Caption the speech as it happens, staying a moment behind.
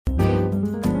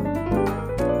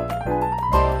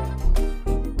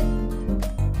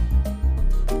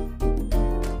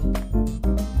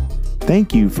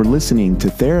Thank you for listening to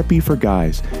Therapy for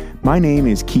Guys. My name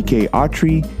is Kike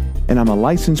Autry, and I'm a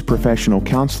licensed professional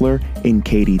counselor in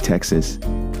Katy, Texas.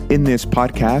 In this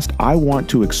podcast, I want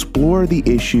to explore the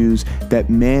issues that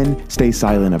men stay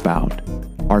silent about,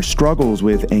 our struggles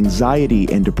with anxiety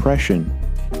and depression,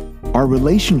 our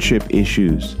relationship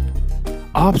issues,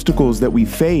 obstacles that we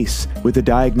face with a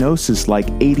diagnosis like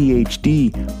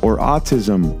ADHD or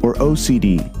autism or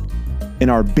OCD,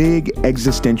 and our big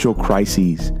existential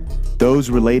crises, those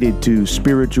related to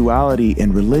spirituality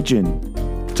and religion,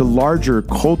 to larger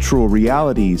cultural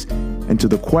realities, and to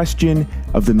the question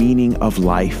of the meaning of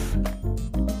life.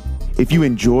 If you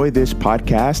enjoy this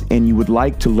podcast and you would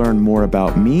like to learn more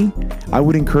about me, I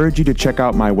would encourage you to check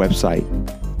out my website.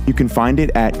 You can find it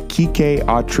at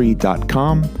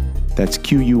kikeautry.com. That's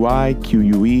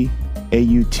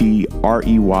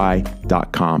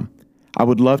KUIQUEAUTREY.com. I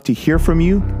would love to hear from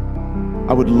you.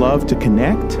 I would love to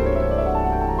connect.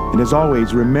 And as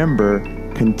always, remember,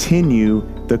 continue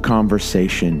the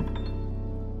conversation.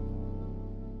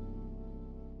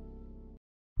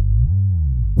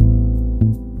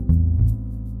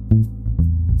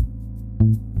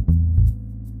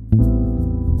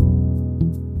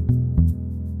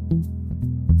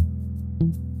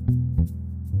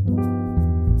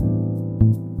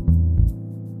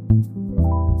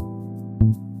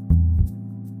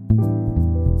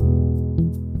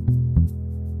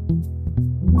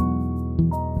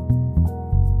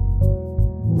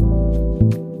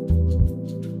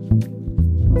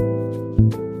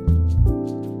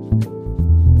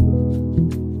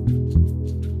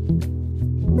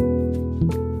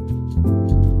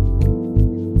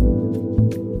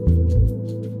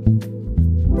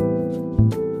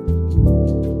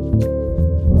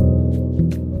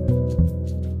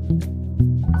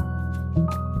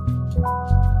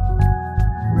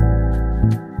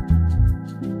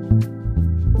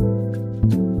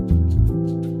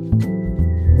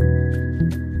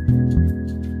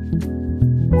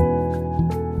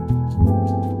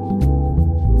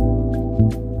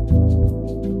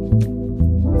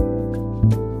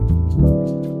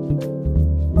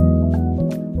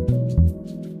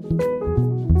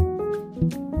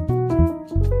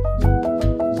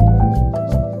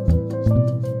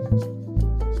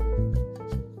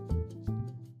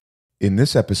 In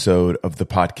this episode of the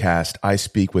podcast, I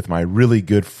speak with my really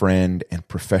good friend and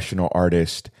professional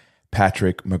artist,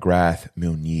 Patrick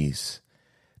McGrath-Muñiz.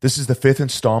 This is the fifth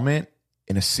installment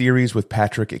in a series with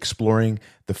Patrick exploring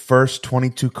the first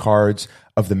 22 cards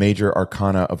of the major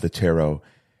arcana of the tarot.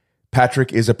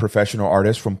 Patrick is a professional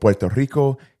artist from Puerto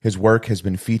Rico. His work has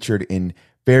been featured in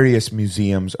various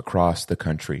museums across the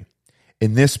country.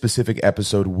 In this specific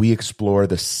episode, we explore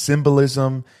the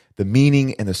symbolism, the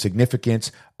meaning, and the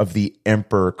significance of the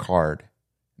Emperor card.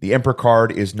 The Emperor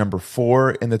card is number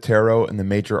 4 in the tarot in the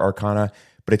major arcana,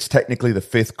 but it's technically the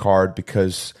 5th card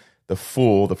because the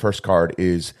Fool, the first card,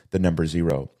 is the number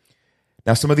 0.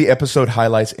 Now, some of the episode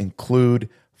highlights include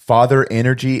father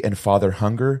energy and father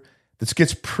hunger. This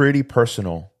gets pretty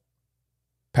personal.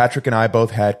 Patrick and I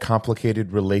both had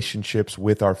complicated relationships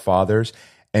with our fathers,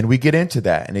 and we get into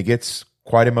that, and it gets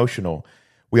quite emotional.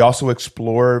 We also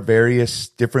explore various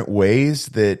different ways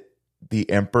that the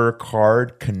Emperor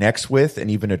card connects with and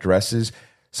even addresses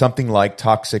something like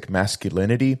toxic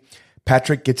masculinity.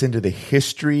 Patrick gets into the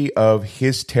history of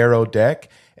his tarot deck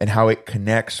and how it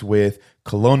connects with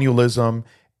colonialism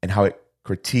and how it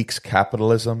critiques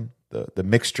capitalism, the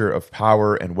mixture of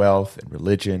power and wealth and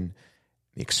religion,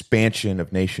 the expansion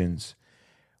of nations.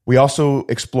 We also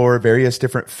explore various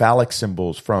different phallic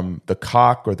symbols from the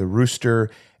cock or the rooster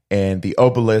and the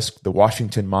obelisk, the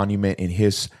Washington Monument in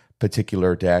his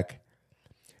particular deck.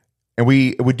 And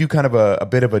we would do kind of a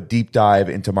bit of a deep dive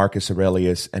into Marcus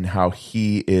Aurelius and how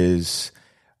he is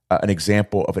an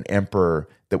example of an emperor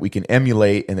that we can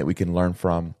emulate and that we can learn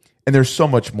from. And there's so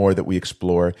much more that we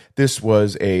explore. This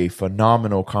was a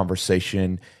phenomenal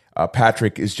conversation.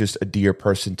 Patrick is just a dear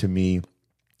person to me.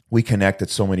 We connect at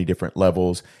so many different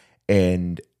levels.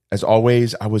 And as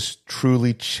always, I was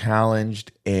truly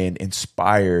challenged and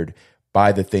inspired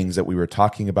by the things that we were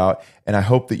talking about, and I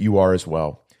hope that you are as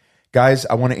well. Guys,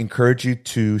 I want to encourage you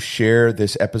to share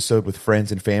this episode with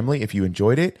friends and family if you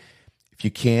enjoyed it. If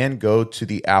you can, go to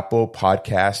the Apple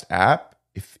Podcast app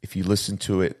if you listen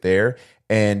to it there,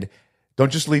 and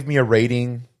don't just leave me a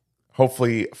rating,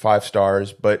 hopefully 5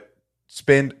 stars, but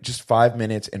spend just 5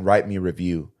 minutes and write me a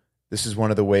review. This is one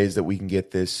of the ways that we can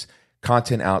get this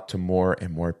content out to more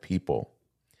and more people.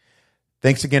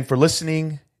 Thanks again for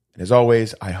listening. And as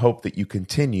always, I hope that you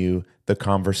continue the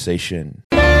conversation.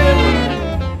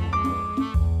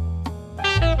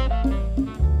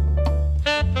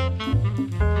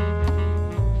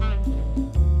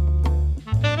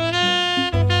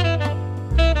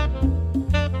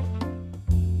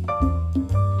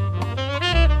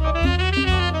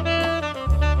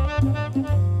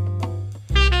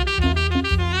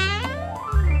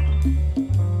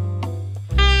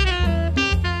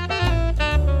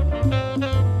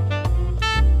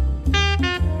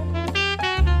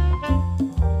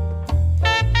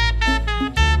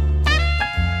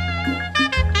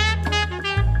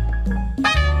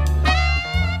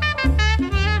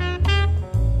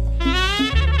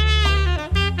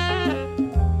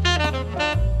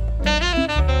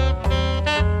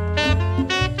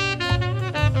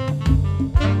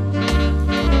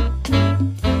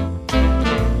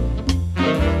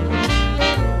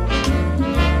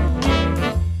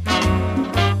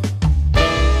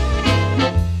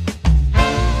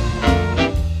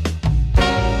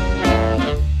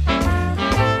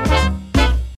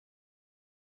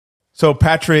 So,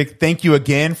 Patrick, thank you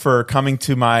again for coming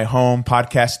to my home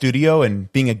podcast studio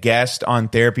and being a guest on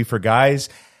Therapy for Guys.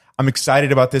 I'm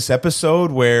excited about this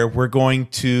episode where we're going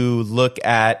to look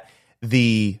at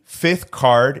the fifth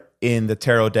card in the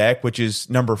tarot deck, which is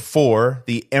number 4,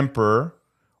 the Emperor,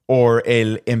 or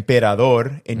El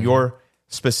Emperador in your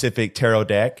specific tarot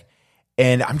deck.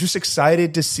 And I'm just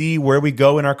excited to see where we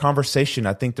go in our conversation.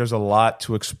 I think there's a lot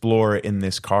to explore in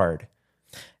this card.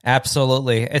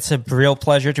 Absolutely. It's a real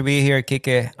pleasure to be here,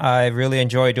 Kike. I really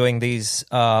enjoy doing these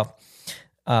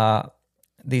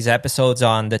episodes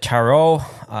on the tarot.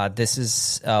 This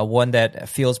is one that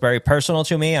feels very personal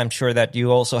to me. I'm sure that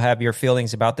you also have your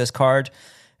feelings about this card.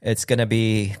 It's going to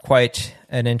be quite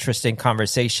an interesting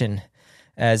conversation,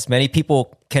 as many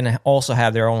people can also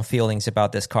have their own feelings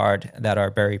about this card that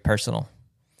are very personal.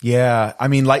 Yeah. I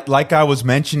mean, like I was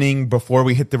mentioning before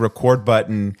we hit the record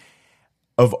button,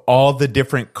 of all the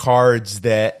different cards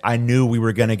that I knew we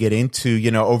were going to get into,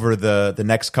 over the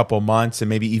next couple months and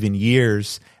maybe even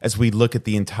years as we look at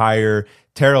the entire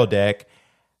tarot deck,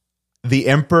 the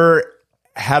Emperor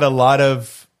had a lot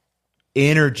of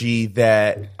energy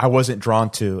that I wasn't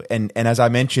drawn to. And as I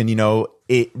mentioned,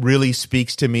 it really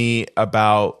speaks to me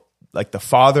about like the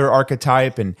father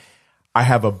archetype. And I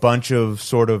have a bunch of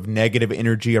sort of negative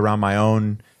energy around my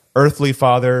own earthly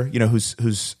father,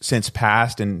 who's since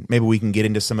passed, and maybe we can get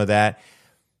into some of that.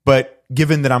 But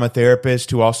given that I'm a therapist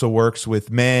who also works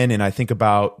with men, and I think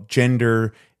about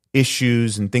gender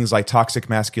issues and things like toxic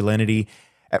masculinity,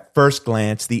 at first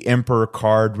glance, the Emperor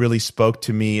card really spoke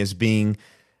to me as being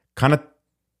kind of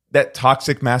that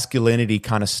toxic masculinity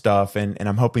kind of stuff. And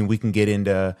I'm hoping we can get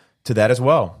into that as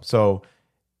well. So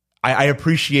I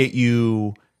appreciate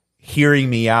you hearing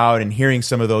me out and hearing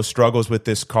some of those struggles with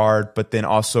this card, but then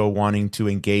also wanting to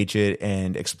engage it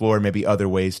and explore maybe other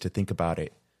ways to think about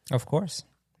it. Of course.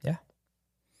 Yeah.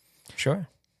 Sure.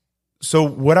 So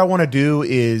what I want to do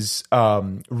is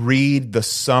read the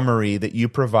summary that you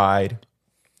provide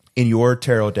in your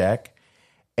tarot deck.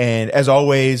 And as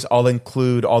always, I'll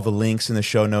include all the links in the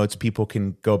show notes. People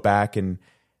can go back, and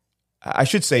I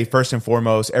should say, first and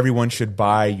foremost, everyone should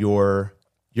buy your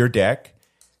deck,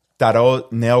 Tarot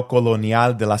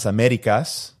Neocolonial de las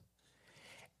Americas.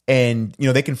 And,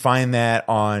 they can find that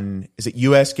on, is it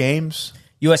US Games?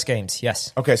 US Games,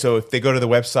 yes. Okay, so if they go to the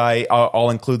website, I'll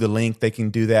include the link. They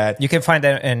can do that. You can find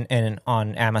that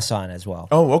on Amazon as well.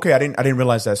 Oh, okay. I didn't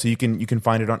realize that. So you can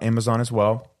find it on Amazon as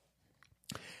well.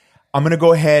 I'm going to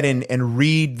go ahead and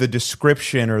read the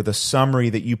description or the summary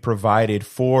that you provided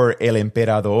for El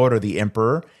Emperador, or the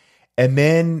Emperor. And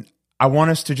then I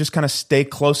want us to just kind of stay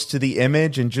close to the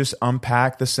image and just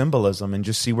unpack the symbolism and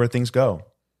just see where things go.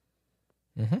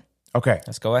 Mm-hmm. Okay.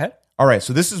 Let's go ahead. All right.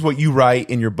 So this is what you write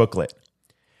in your booklet.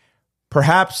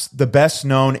 Perhaps the best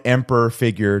known emperor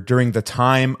figure during the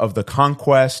time of the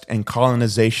conquest and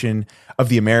colonization of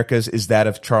the Americas is that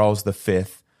of Charles V,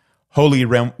 Holy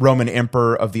Roman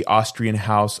Emperor of the Austrian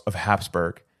House of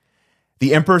Habsburg.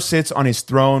 The emperor sits on his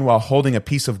throne while holding a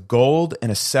piece of gold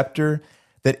and a scepter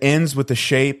that ends with the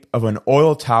shape of an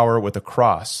oil tower with a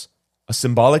cross, a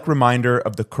symbolic reminder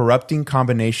of the corrupting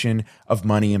combination of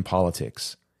money and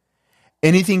politics.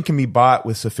 Anything can be bought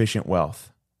with sufficient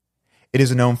wealth. It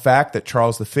is a known fact that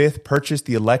Charles V purchased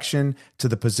the election to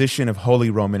the position of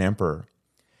Holy Roman Emperor.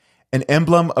 An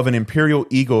emblem of an imperial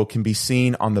eagle can be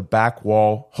seen on the back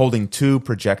wall holding 2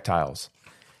 projectiles.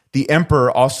 The emperor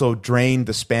also drained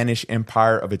the Spanish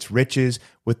Empire of its riches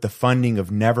with the funding of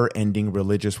never-ending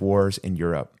religious wars in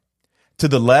Europe. To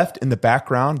the left in the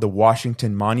background, the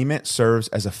Washington Monument serves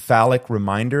as a phallic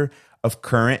reminder of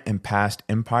current and past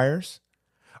empires.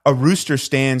 A rooster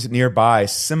stands nearby,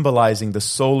 symbolizing the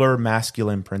solar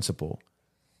masculine principle.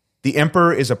 The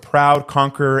emperor is a proud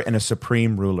conqueror and a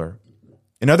supreme ruler.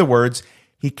 In other words,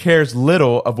 he cares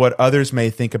little of what others may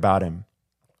think about him.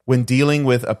 When dealing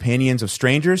with opinions of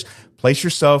strangers, place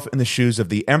yourself in the shoes of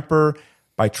the emperor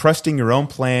by trusting your own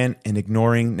plan and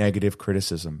ignoring negative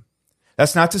criticism.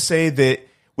 That's not to say that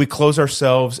we close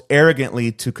ourselves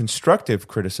arrogantly to constructive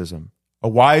criticism. A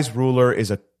wise ruler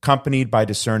is accompanied by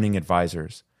discerning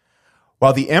advisors.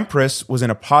 While the empress was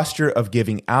in a posture of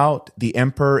giving out, the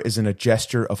emperor is in a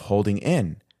gesture of holding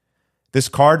in. This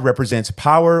card represents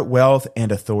power, wealth,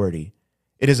 and authority.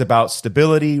 It is about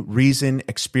stability, reason,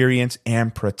 experience,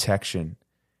 and protection.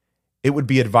 It would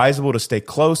be advisable to stay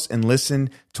close and listen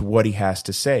to what he has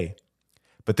to say.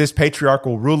 But this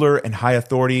patriarchal ruler and high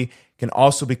authority can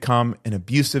also become an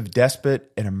abusive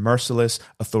despot and a merciless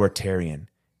authoritarian,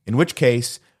 in which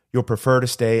case you'll prefer to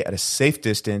stay at a safe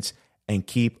distance and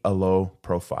keep a low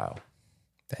profile.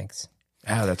 Thanks.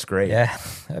 Oh, that's great. Yeah,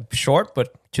 short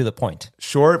but to the point.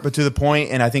 Short but to the point,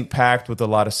 and I think packed with a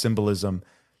lot of symbolism.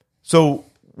 So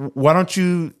why don't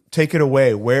you take it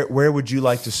away? Where would you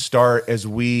like to start as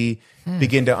we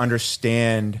begin to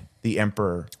understand the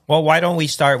emperor? Well, why don't we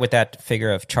start with that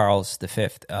figure of Charles V?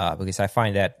 Because I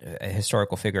find that a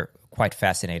historical figure quite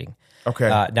fascinating. Okay.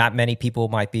 Not many people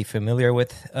might be familiar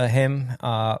with him,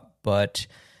 but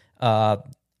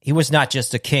he was not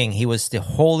just a king. He was the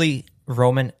Holy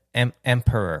Roman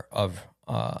Emperor of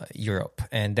Europe,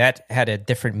 and that had a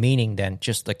different meaning than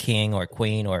just a king or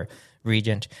queen or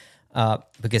regent,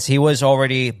 because he was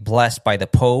already blessed by the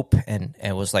Pope, and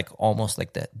was like almost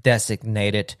like the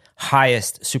designated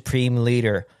highest supreme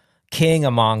leader, king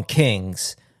among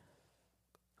kings,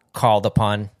 called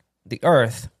upon the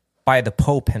earth by the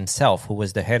Pope himself, who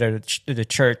was the head of the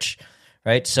church,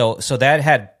 right? So that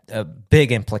had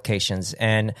big implications.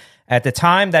 And at the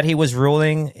time that he was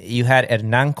ruling, you had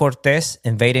Hernán Cortés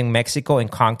invading Mexico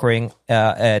and conquering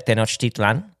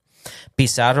Tenochtitlan,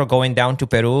 Pizarro going down to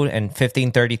Peru in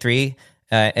 1533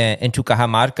 into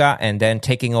Cajamarca, and then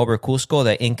taking over Cusco.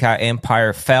 The Inca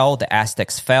Empire fell, the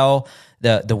Aztecs fell,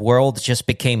 the world just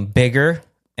became bigger,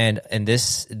 and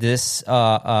this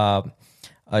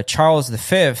Charles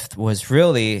V was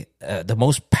really the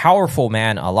most powerful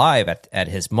man alive at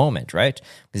his moment, right?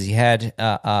 Because he had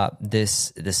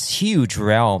this huge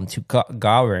realm to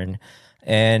govern,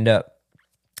 and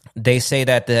they say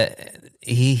that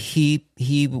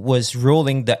he was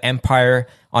ruling the empire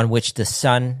on which the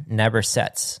sun never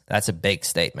sets. That's a big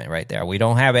statement right there. We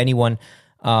don't have anyone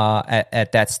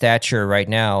at that stature right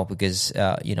now, because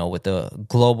with the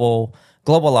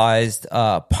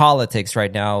globalized politics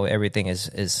right now, everything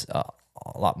is a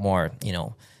lot more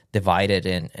divided,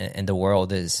 and the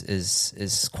world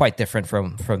is quite different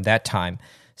from that time.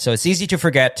 So it's easy to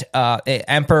forget.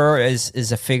 Emperor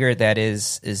is a figure that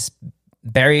is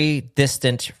very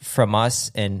distant from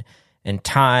us in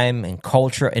time and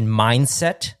culture and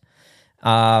mindset,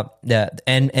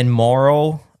 and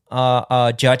moral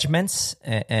judgments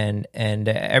and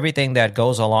everything that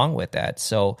goes along with that.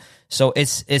 So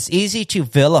it's easy to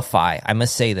vilify. I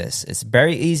must say this. It's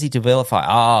very easy to vilify.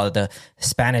 Oh, the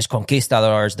Spanish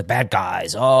conquistadors, the bad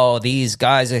guys. Oh, these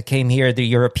guys that came here, the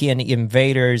European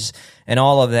invaders and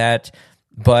all of that.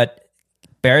 But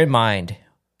bear in mind,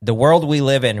 the world we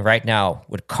live in right now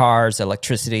with cars,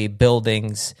 electricity,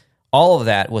 buildings, all of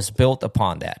that was built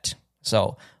upon that.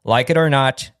 So like it or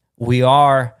not, we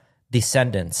are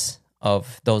descendants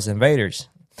of those invaders,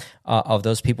 of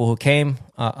those people who came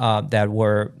that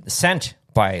were sent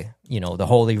by the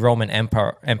Holy Roman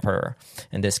Emperor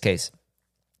in this case.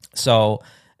 So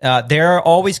there are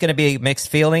always going to be mixed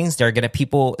feelings. There are going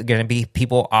to be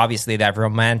people obviously that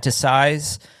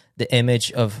romanticize the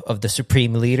image of the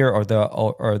supreme leader or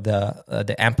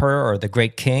the emperor or the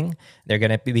great king. There are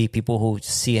going to be people who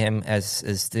see him as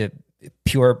the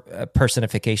pure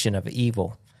personification of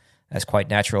evil. That's quite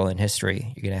natural in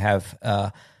history. You're going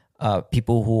to have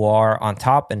people who are on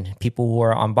top and people who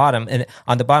are on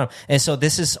the bottom. And so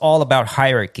this is all about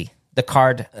hierarchy. The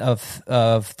card of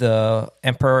the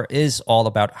emperor is all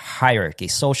about hierarchy,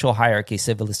 social hierarchy,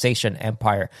 civilization,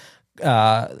 empire,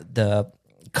 the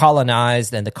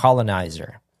colonized and the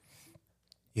colonizer.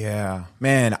 Yeah,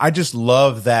 man, I just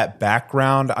love that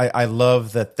background. I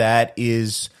love that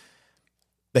is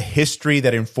the history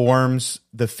that informs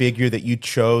the figure that you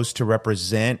chose to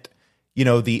represent,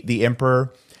 the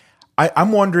emperor.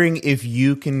 I'm wondering if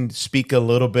you can speak a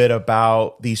little bit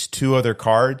about these two other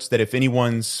cards that if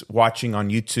anyone's watching on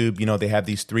YouTube, they have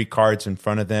these three cards in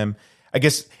front of them. I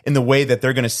guess in the way that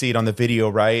they're going to see it on the video,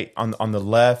 right? On the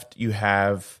left, you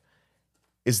have,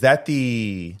 is that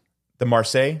the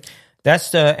Marseille?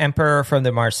 That's the Emperor from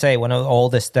the Marseille, one of the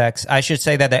oldest decks. I should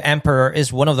say that the Emperor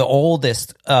is one of the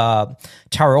oldest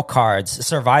tarot cards,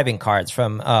 surviving cards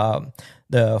from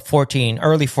the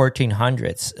early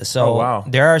 1400s. So wow.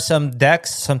 There are some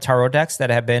tarot decks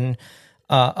that have been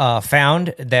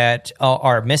found that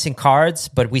are missing cards,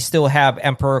 but we still have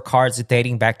Emperor cards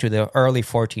dating back to the early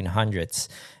 1400s.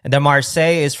 And the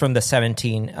Marseille is from the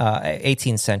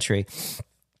 18th century,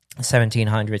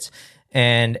 1700s.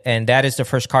 And that is the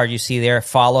first card you see there,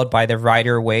 followed by the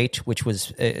Rider-Waite, which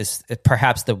is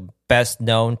perhaps the best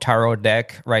known tarot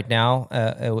deck right now.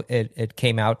 It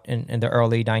came out in the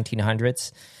early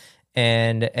 1900s,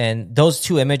 and those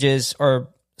two images are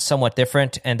somewhat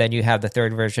different. And then you have the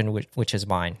third version, which is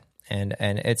mine. And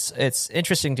it's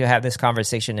interesting to have this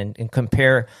conversation and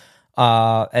compare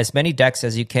as many decks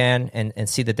as you can and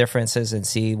see the differences and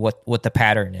see what the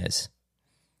pattern is.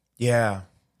 Yeah.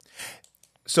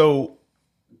 So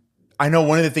I know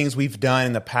one of the things we've done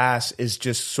in the past is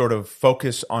just sort of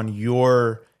focus on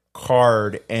your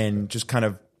card and just kind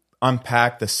of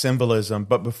unpack the symbolism.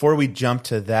 But before we jump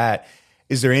to that,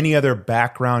 is there any other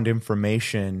background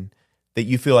information that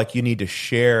you feel like you need to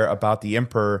share about the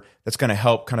emperor that's going to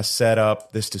help kind of set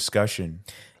up this discussion?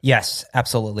 Yes,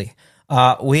 absolutely.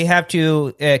 We have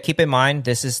to keep in mind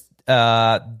this is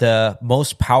the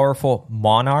most powerful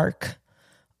monarch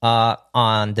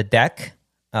on the deck.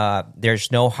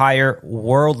 There's no higher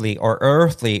worldly or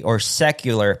earthly or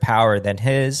secular power than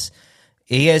his.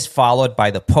 He is followed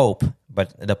by the Pope,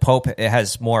 but the Pope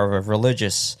has more of a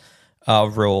religious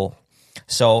rule.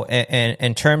 So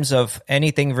in terms of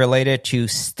anything related to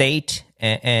state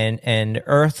and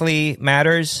earthly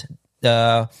matters,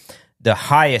 the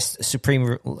highest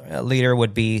supreme leader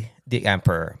would be the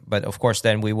emperor. But of course,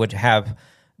 then we would have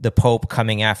the Pope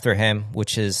coming after him,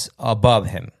 which is above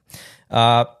him.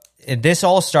 And this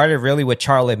all started really with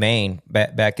Charlemagne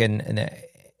back in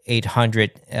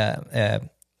 800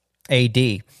 AD.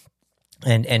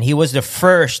 And he was the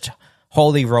first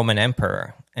Holy Roman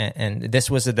Emperor. And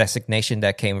this was a designation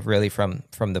that came really from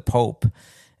the Pope.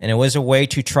 And it was a way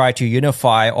to try to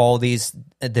unify all these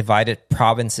divided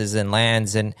provinces and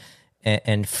lands and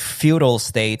feudal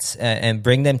states and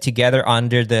bring them together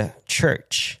under the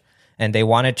church. And they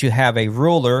wanted to have a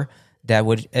ruler that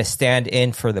would stand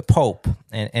in for the Pope.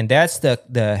 And that's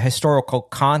the historical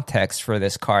context for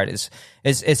this card.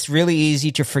 It's really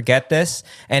easy to forget this.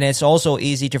 And it's also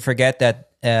easy to forget that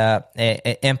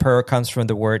emperor comes from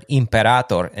the word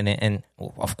imperator. And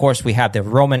of course, we have the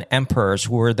Roman emperors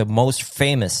who were the most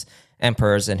famous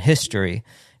emperors in history.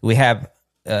 We have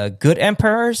good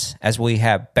emperors as we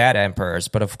have bad emperors.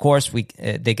 But of course,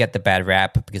 they get the bad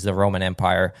rap because the Roman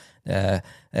Empire,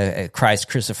 Christ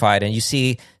crucified. And you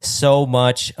see so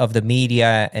much of the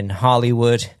media and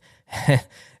Hollywood.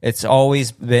 It's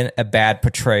always been a bad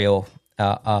portrayal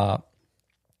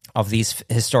of these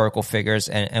historical figures,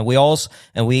 and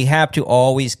we have to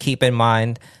always keep in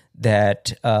mind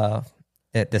that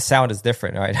the sound is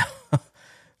different, right?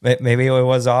 Maybe it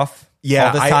was off. Yeah,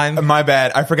 all this time. My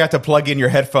bad. I forgot to plug in your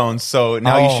headphones, so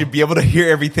now you should be able to hear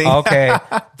everything. Okay,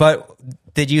 but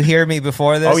did you hear me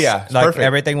before this? Oh yeah, like perfect.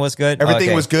 Everything was good.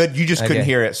 Everything was good. You just couldn't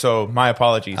hear it, so my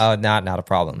apologies. Not a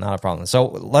problem. Not a problem. So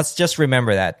let's just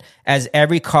remember that as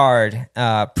every card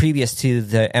previous to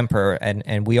the emperor,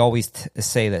 and we always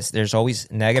say this, there's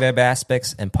always negative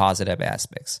aspects and positive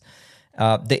aspects.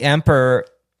 The emperor,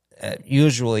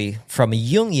 usually from a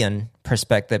Jungian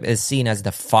perspective, is seen as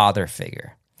the father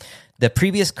figure. The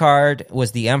previous card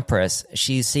was the Empress.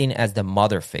 She's seen as the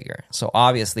mother figure. So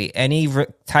obviously, any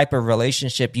type of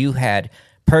relationship you had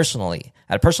personally,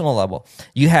 at a personal level,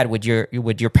 you had with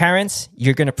your parents,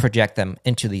 you're going to project them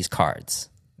into these cards.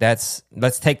 Let's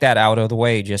take that out of the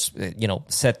way. Just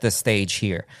set the stage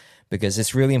here, because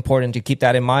it's really important to keep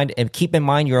that in mind, and keep in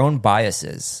mind your own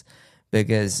biases,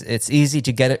 because it's easy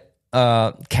to get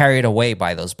carried away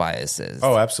by those biases.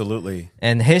 Oh, absolutely.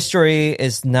 And history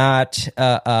is not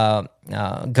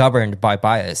governed by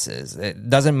biases. It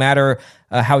doesn't matter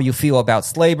how you feel about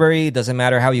slavery. It doesn't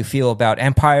matter how you feel about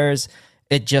empires.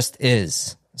 It just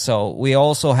is. So we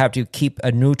also have to keep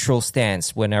a neutral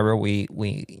stance whenever we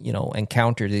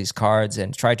encounter these cards,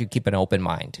 and try to keep an open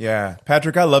mind. Yeah,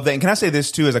 Patrick, I love that. And can I say this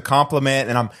too as a compliment?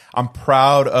 And I'm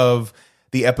proud of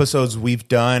the episodes we've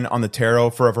done on the tarot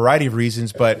for a variety of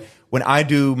reasons, but when I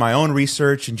do my own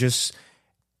research and just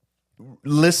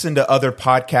listen to other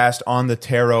podcasts on the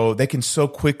tarot, they can so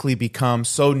quickly become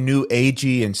so new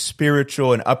agey and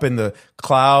spiritual and up in the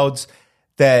clouds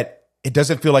that it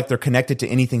doesn't feel like they're connected to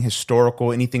anything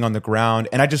historical, anything on the ground.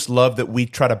 And I just love that we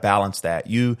try to balance that.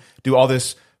 You do all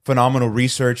this phenomenal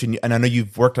research, and I know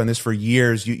you've worked on this for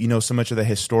years. You know so much of the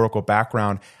historical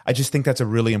background. I just think that's a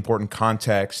really important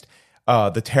context.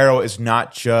 The tarot is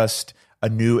not just a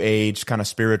new age kind of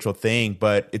spiritual thing,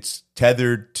 but it's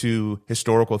tethered to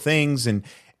historical things. And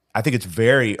I think it's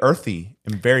very earthy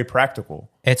and very practical.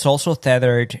 It's also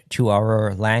tethered to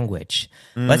our language.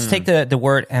 Let's take the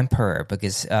word emperor,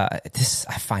 because this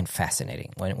I find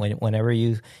fascinating. Whenever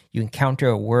you encounter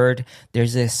a word,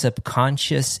 there's a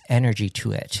subconscious energy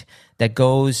to it that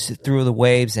goes through the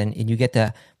waves, and you get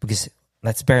because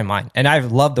let's bear in mind, and I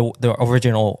love the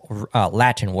original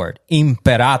Latin word,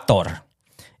 imperator.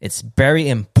 It's very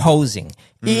imposing.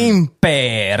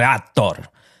 Imperator.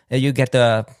 You get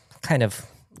the kind of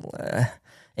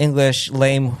English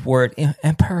lame word,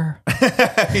 emperor.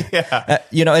 Yeah.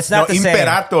 It's not the same.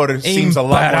 Imperator seems a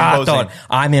lot more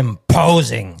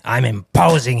imposing. I'm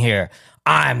imposing here.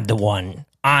 I'm the one.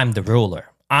 I'm the ruler.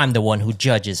 I'm the one who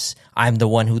judges. I'm the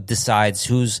one who decides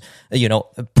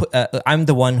I'm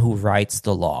the one who writes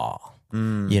the law.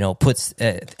 puts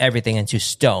everything into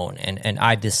stone, and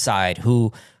I decide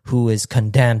who is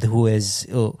condemned, who is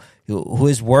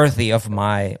worthy of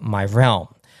my realm.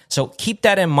 So keep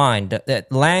that in mind,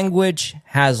 that language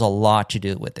has a lot to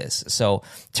do with this. So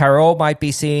tarot might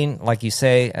be seen, like you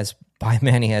say, as by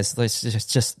many as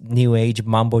just new age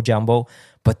mumbo jumbo,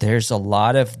 but there's a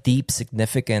lot of deep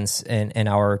significance in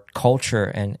our culture,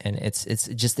 and it's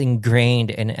just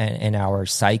ingrained in our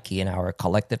psyche, in our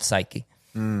collective psyche.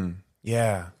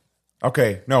 Yeah.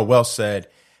 Okay. No, well said.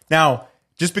 Now,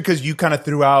 just because you kind of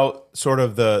threw out sort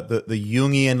of the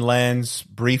Jungian lens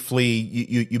briefly,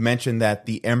 you mentioned that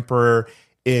the emperor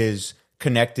is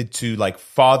connected to like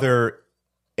father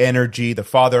energy, the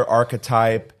father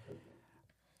archetype.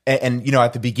 And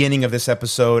at the beginning of this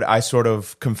episode, I sort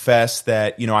of confessed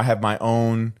that, I have my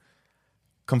own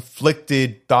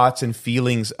conflicted thoughts and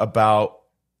feelings about,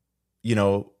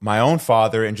 my own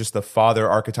father and just the father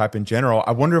archetype in general.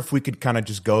 I wonder if we could kind of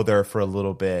just go there for a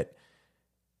little bit.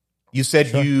 You said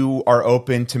Sure. You are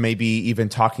open to maybe even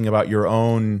talking about your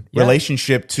own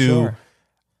relationship to, Sure.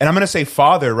 And I'm going to say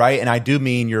father, right? And I do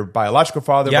mean your biological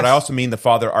father, yes. But I also mean the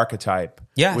father archetype,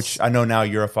 yes. Which I know now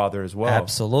you're a father as well.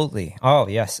 Absolutely. Oh,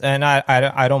 yes. And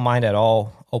I don't mind at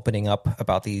all opening up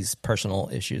about these personal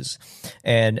issues.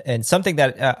 And something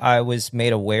that I was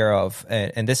made aware of,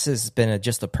 and this has been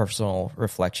just a personal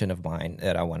reflection of mine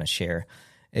that I want to share,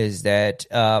 is that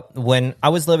when I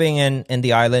was living in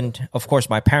the island, of course,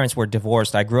 my parents were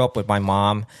divorced. I grew up with my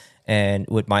mom and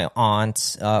with my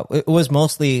aunts. It was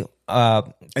mostly...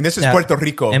 and this is Puerto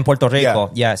Rico. In Puerto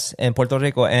Rico, yes. In Puerto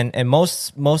Rico. And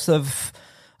most of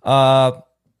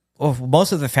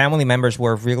the family members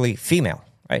were really female,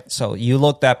 right? So you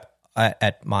looked up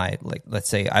at my, like, let's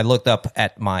say I looked up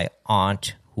at my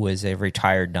aunt, who is a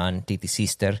retired nun, Titi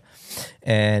Sister,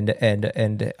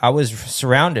 and I was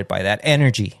surrounded by that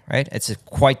energy, right? It's a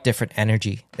quite different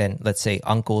energy than, let's say,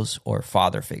 uncles or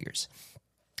father figures.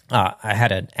 I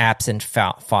had an absent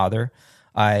father.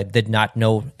 I did not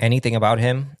know anything about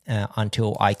him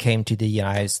until I came to the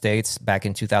United States back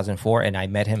in 2004, and I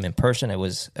met him in person. It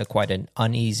was quite an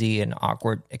uneasy and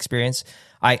awkward experience.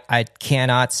 I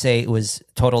cannot say it was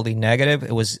totally negative.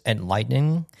 It was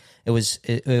enlightening. It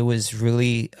was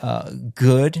really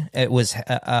good. It was.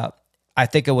 I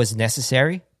think it was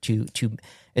necessary to.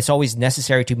 It's always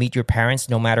necessary to meet your parents,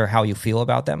 no matter how you feel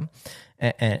about them.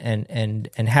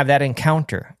 And have that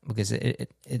encounter, because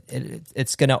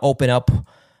it's going to open up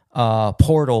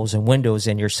portals and windows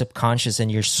in your subconscious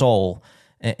and your soul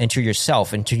into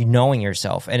yourself, into knowing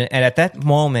yourself. And at that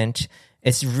moment,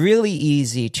 it's really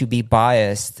easy to be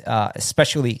biased,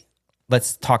 especially,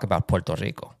 let's talk about Puerto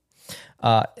Rico.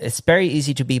 It's very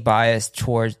easy to be biased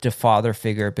towards the father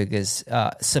figure because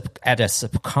at a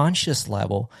subconscious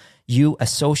level, you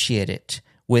associate it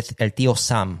with El Tío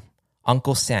Sam,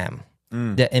 Uncle Sam,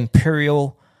 the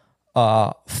imperial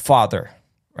father,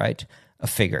 right? A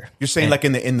figure. You're saying, like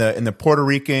in the Puerto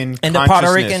Rican in the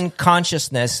Puerto Rican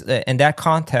consciousness, in that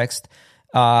context,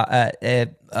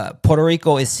 Puerto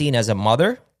Rico is seen as a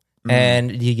mother,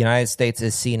 and the United States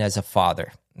is seen as a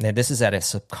father. And this is at a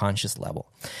subconscious level,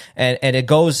 and it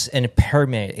goes and it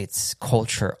permeates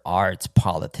culture, arts,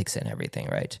 politics, and everything,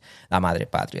 right? La madre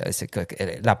patria,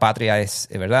 la patria es,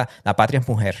 ¿verdad? La patria es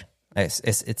mujer.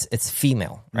 It's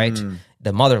female, right?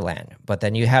 The motherland. But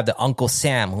then you have the Uncle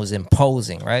Sam who's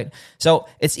imposing, right? So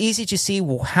it's easy to see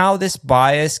how this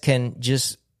bias can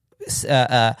just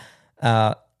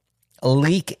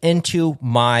leak into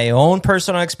my own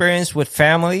personal experience with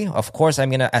family. Of course, I'm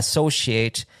going to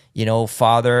associate,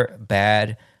 father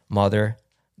bad, mother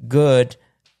good,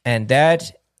 and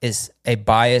that is a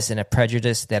bias and a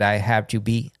prejudice that I have to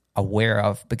be aware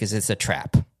of because it's a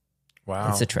trap. Wow,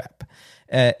 it's a trap.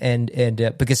 And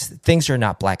because things are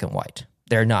not black and white,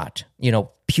 they're not.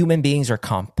 Human beings are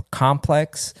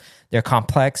complex. They're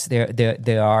complex.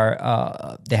 They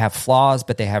have flaws,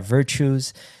 but they have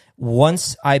virtues.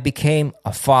 Once I became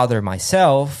a father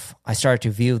myself, I started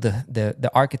to view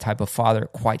the archetype of father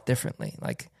quite differently.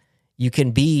 Like, you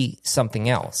can be something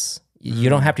else. You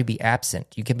don't have to be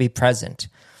absent. You can be present.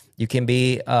 You can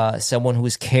be someone who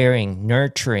is caring,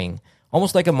 nurturing,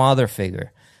 almost like a mother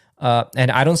figure. And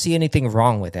I don't see anything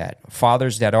wrong with that.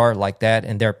 Fathers that are like that,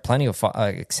 and there are plenty of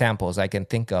examples I can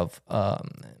think of,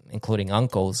 including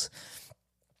uncles,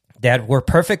 that were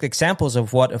perfect examples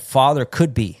of what a father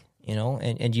could be,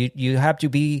 and you have to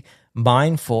be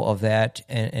mindful of that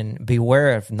and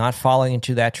beware of not falling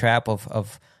into that trap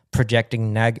of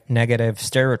projecting negative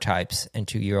stereotypes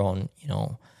into your own,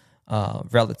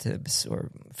 relatives or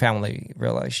family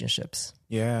relationships.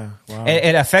 Yeah, wow.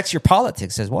 It affects your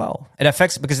politics as well. It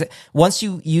affects, because once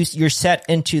you're set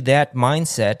into that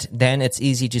mindset, then it's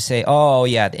easy to say, oh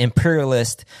yeah, the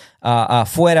imperialist,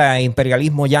 fuera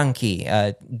imperialismo Yankee,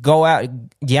 go out,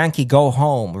 Yankee, go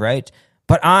home, right?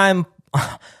 But I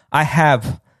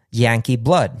have Yankee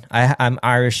blood. I'm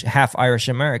Irish, half Irish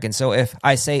American. So if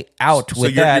I say out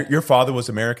with that, your father was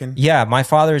American? Yeah, my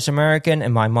father is American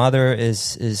and my mother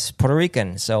is Puerto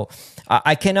Rican. So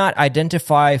I cannot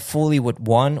identify fully with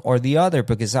one or the other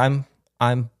because I'm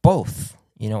both.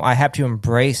 I have to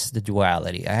embrace the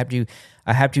duality. I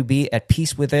have to be at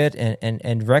peace with it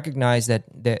and recognize that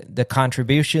the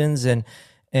contributions and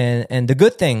the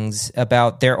good things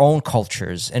about their own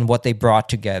cultures and what they brought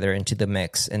together into the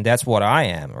mix. And that's what I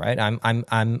am, right?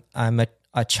 I'm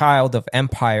a child of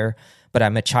empire, but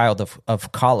I'm a child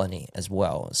of colony as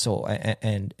well. So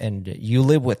and you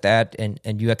live with that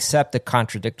and you accept the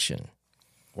contradiction.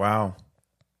 Wow.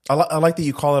 I like that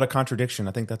you call it a contradiction.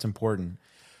 I think that's important.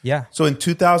 Yeah. So in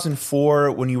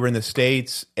 2004, when you were in the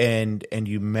States and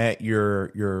you met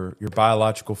your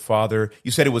biological father,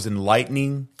 you said it was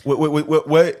enlightening. What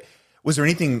was there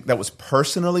anything that was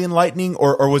personally enlightening,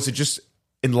 or was it just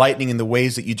enlightening in the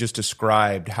ways that you just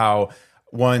described? How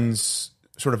one's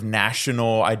sort of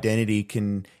national identity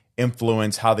can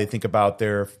influence how they think about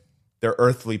their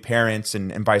earthly parents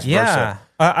and vice versa.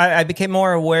 I became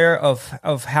more aware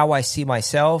of how I see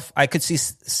myself. I could see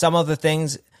some of the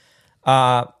things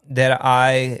that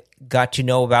I got to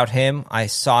know about him, I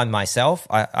saw in myself.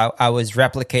 I was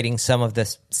replicating some of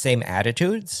the same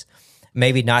attitudes,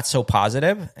 maybe not so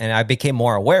positive, and I became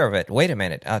more aware of it. Wait a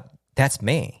minute, that's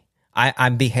me.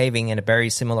 I'm behaving in a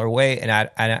very similar way, and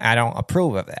I don't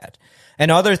approve of that. And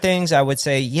other things, I would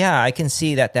say, yeah, I can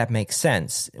see that makes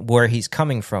sense, where he's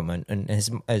coming from and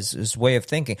his way of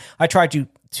thinking. I try to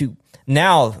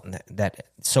now that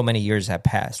so many years have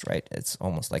passed, right? It's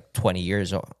almost like 20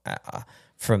 years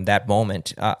from that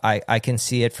moment. I can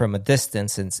see it from a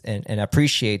distance and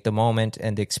appreciate the moment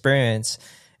and the experience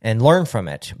and learn from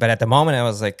it. But at the moment, I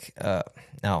was like,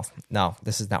 no,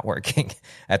 this is not working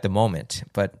at the moment.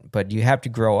 But you have to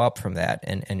grow up from that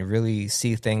and really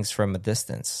see things from a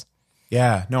distance.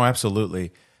 Yeah, no,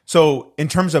 absolutely. So in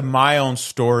terms of my own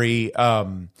story,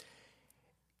 my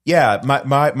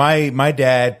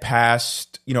dad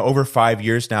passed, over 5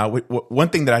 years now. One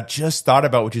thing that I just thought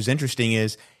about, which is interesting,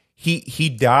 is he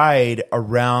died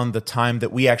around the time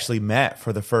that we actually met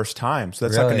for the first time. So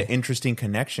that's Really? like an interesting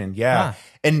connection. Yeah. Huh.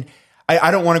 And I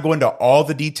don't want to go into all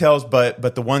the details,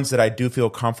 but the ones that I do feel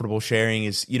comfortable sharing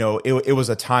is, it was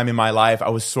a time in my life.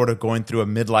 I was sort of going through a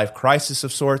midlife crisis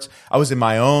of sorts. I was in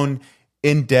my own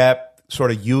in-depth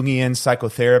sort of Jungian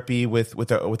psychotherapy with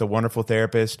a wonderful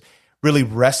therapist, really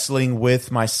wrestling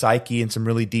with my psyche in some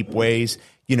really deep ways.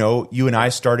 You and I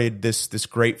started this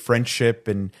great friendship,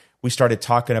 and we started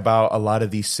talking about a lot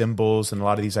of these symbols and a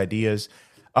lot of these ideas.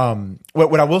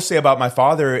 What I will say about my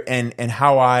father and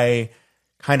how I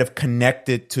kind of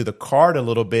connected to the card a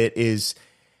little bit is,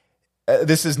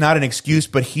 this is not an excuse,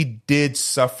 but he did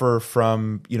suffer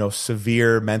from,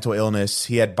 severe mental illness.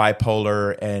 He had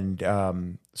bipolar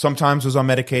and sometimes was on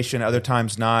medication, other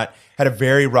times not. Had a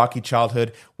very rocky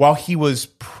childhood. While he was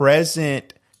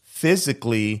present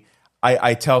physically,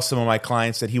 I tell some of my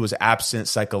clients that he was absent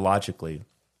psychologically.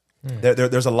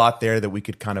 There's a lot there that we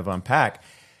could kind of unpack.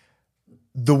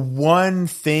 The one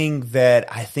thing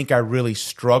that I think I really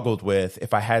struggled with,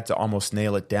 if I had to almost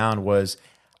nail it down, was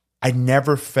I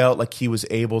never felt like he was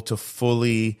able to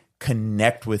fully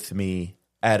connect with me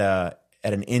at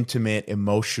an intimate,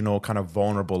 emotional, kind of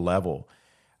vulnerable level.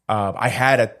 I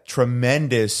had a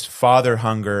tremendous father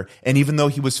hunger, and even though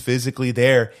he was physically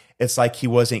there, it's like he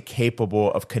wasn't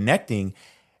capable of connecting.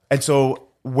 And so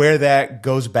where that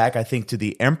goes back, I think, to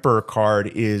the Emperor card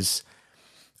is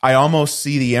I almost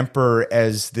see the Emperor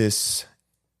as this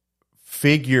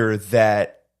figure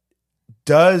that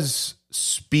does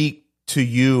speak to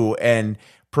you and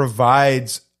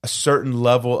provides a certain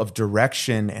level of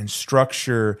direction and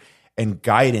structure and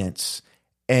guidance.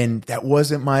 And that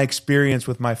wasn't my experience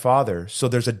with my father. So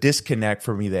there's a disconnect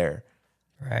for me there.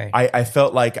 Right. I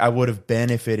felt like I would have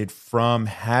benefited from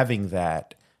having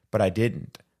that, but I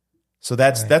didn't. So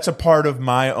that's a part of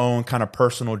my own kind of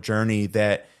personal journey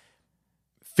that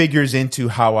figures into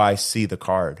how I see the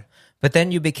card. But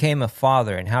then you became a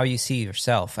father, and how you see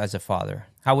yourself as a father.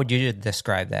 How would you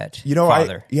describe that?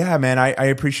 Father. I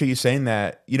appreciate you saying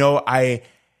that.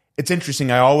 It's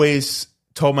interesting. I always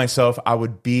told myself I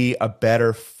would be a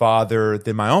better father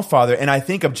than my own father. And I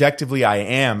think objectively I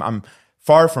am. I'm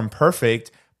far from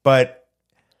perfect, but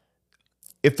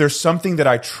if there's something that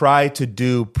I try to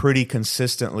do pretty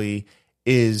consistently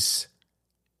is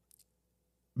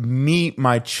meet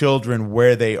my children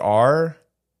where they are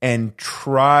and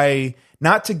try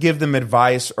not to give them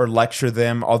advice or lecture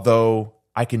them, although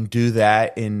I can do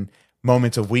that in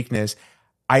moments of weakness.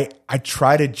 I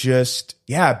try to just,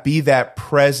 be that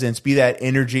presence, be that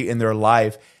energy in their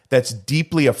life that's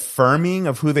deeply affirming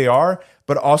of who they are,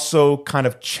 but also kind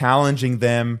of challenging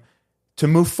them to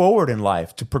move forward in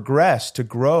life, to progress, to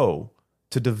grow,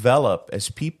 to develop as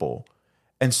people.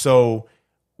 And so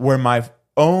where my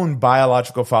own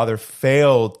biological father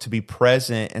failed to be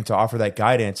present and to offer that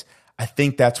guidance, I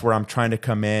think that's where I'm trying to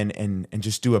come in and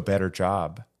just do a better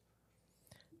job.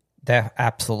 That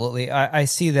absolutely, I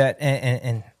see that,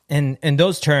 and in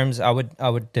those terms, I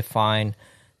would define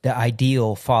the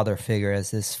ideal father figure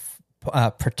as this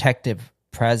protective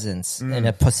presence in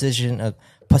a position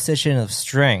of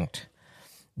strength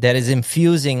that is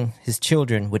infusing his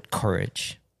children with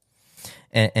courage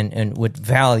and with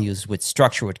values, with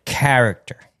structure, with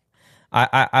character.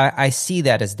 I see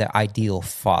that as the ideal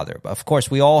father. But of course,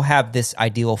 we all have this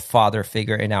ideal father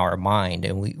figure in our mind,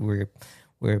 and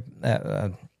we're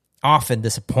often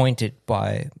disappointed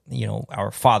by our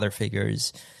father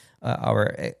figures,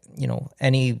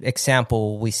 any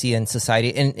example we see in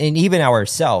society, and even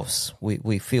ourselves.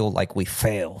 We feel like we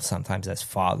fail sometimes as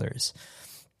fathers.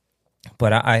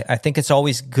 But I think it's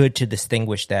always good to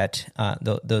distinguish that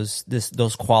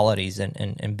those qualities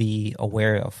and be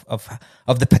aware of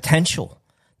the potential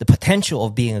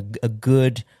of being a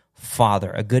good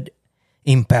father, a good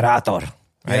imperator,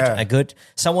 right? Yeah.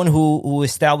 Someone who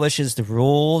establishes the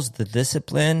rules, the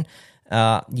discipline,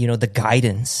 the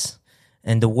guidance,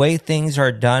 and the way things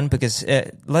are done. Because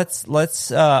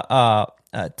let's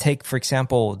take, for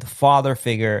example, the father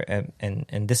figure,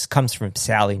 and this comes from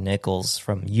Sally Nichols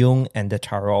from Jung and the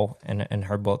Tarot in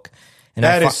her book. And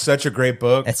that is such a great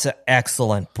book. It's an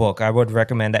excellent book. I would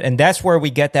recommend that. And that's where we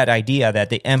get that idea that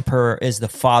the emperor is the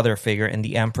father figure and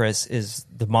the empress is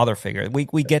the mother figure.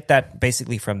 We get that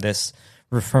basically from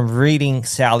reading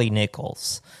Sally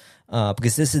Nichols,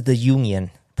 because this is the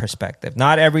Jungian perspective.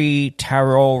 Not every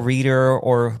tarot reader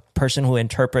or person who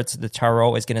interprets the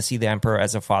tarot is going to see the emperor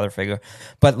as a father figure.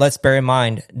 But let's bear in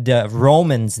mind, the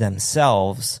Romans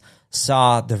themselves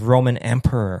saw the Roman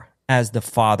emperor as the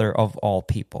father of all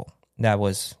people. That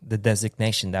was the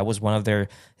designation. That was one of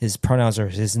his pronouns or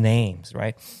his names,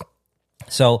 right?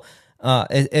 So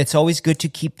it's always good to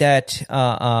keep that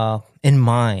in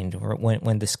mind or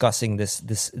when discussing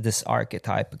this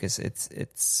archetype, because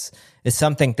it's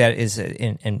something that is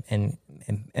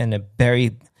in a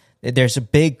very, there's a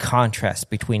big contrast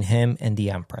between him and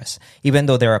the empress, even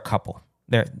though they're a couple.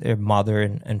 They're mother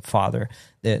and father.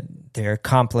 They're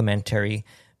complementary,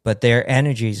 but their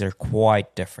energies are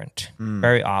quite different,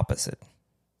 very opposite.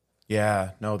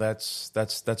 Yeah, no, that's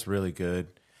really good.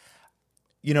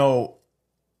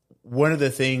 One of the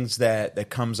things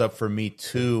that comes up for me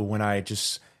too when I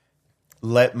just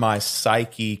let my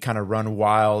psyche kind of run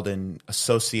wild and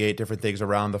associate different things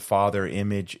around the father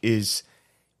image is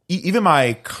even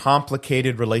my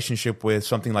complicated relationship with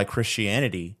something like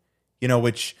Christianity,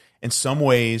 which in some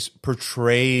ways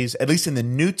portrays, at least in the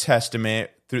New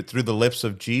Testament, through the lips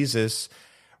of Jesus,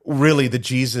 really the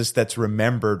Jesus that's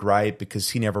remembered, right? Because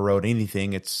he never wrote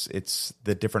anything. It's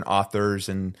the different authors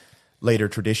and later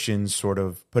traditions sort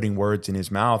of putting words in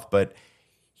his mouth, but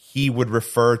he would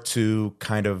refer to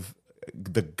kind of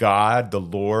the God, the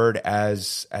Lord,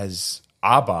 as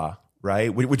Abba,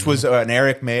 right? Which was an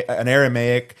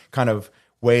Aramaic kind of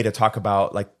way to talk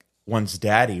about like one's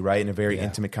daddy, right? In a very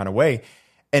intimate kind of way.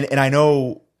 And I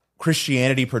know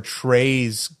Christianity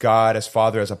portrays God as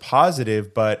Father as a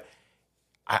positive, but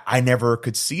I never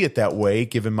could see it that way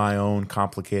given my own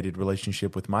complicated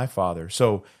relationship with my father.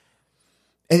 So,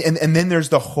 and then there's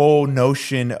the whole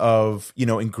notion of,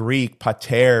 in Greek,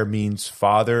 pater means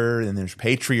father, and there's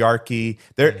patriarchy.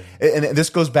 And this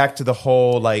goes back to the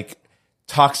whole like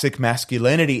toxic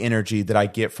masculinity energy that I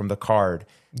get from the card.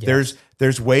 Yes.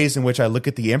 There's ways in which I look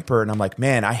at the emperor and I'm like,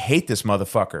 man, I hate this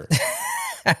motherfucker.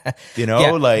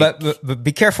 But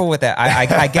be careful with that.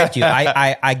 I get you.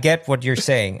 I get what you're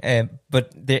saying.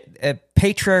 But the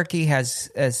patriarchy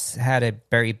has had a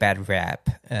very bad rap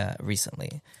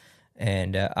recently.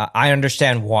 And I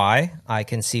understand why. I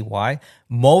can see why.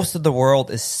 Most of the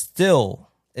world is still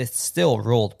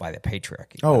ruled by the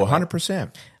patriarchy. Oh,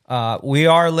 100%. We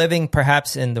are living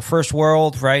perhaps in the first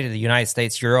world, right? The United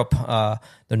States, Europe,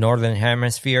 the Northern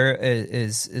Hemisphere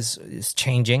is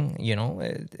changing.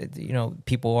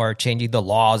 People are changing. The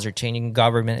laws are changing.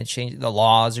 Government is changing. The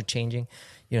laws are changing.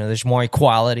 There's more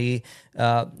equality.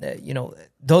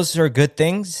 Those are good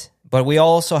things. But we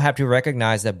also have to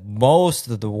recognize that most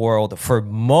of the world, for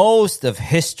most of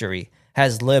history,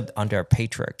 has lived under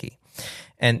patriarchy.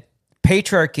 And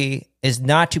patriarchy is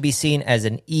not to be seen as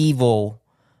an evil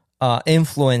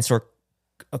influence or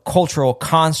a cultural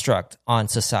construct on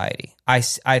society. I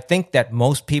think that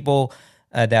most people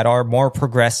that are more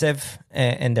progressive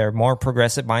and they're more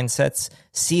progressive mindsets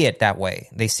see it that way.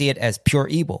 They see it as pure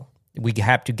evil. We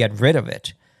have to get rid of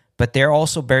it. But they're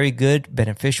also very good,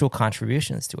 beneficial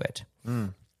contributions to it.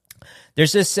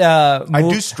 There's this... I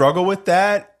do struggle with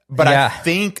that, but I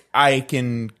think I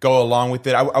can go along with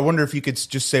it. I wonder if you could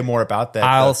just say more about that.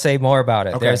 I'll say more about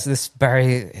it. Okay. There's this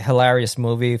very hilarious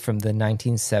movie from the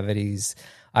 1970s.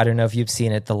 I don't know if you've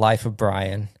seen it, The Life of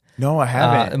Brian. No, I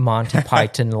haven't. Monty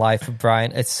Python, Life of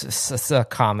Brian. It's a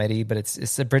comedy, but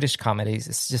it's a British comedy.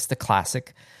 It's just a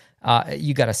classic.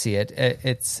 You got to see it.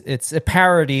 It's a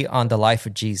parody on the life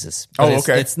of Jesus. But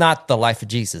it's not the life of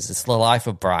Jesus. It's the life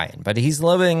of Brian. But he's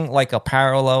living like a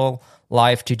parallel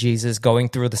life to Jesus, going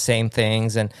through the same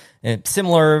things and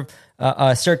similar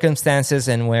circumstances.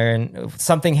 And when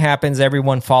something happens,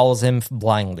 everyone follows him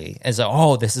blindly. As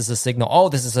this is a signal. Oh,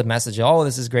 this is a message. Oh,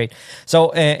 this is great.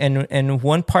 So, and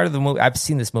one part of the movie, I've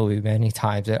seen this movie many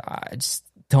times. I just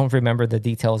don't remember the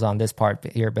details on this part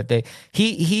here, but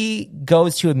he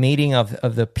goes to a meeting of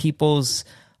the people's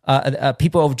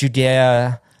people of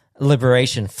Judea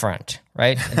Liberation Front,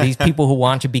 right? These people who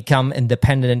want to become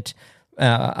independent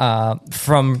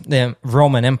from the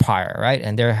Roman Empire, right?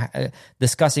 And they're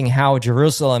discussing how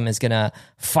Jerusalem is going to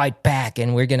fight back,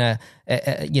 and we're going to,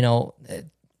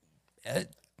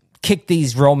 kick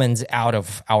these Romans out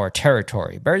of our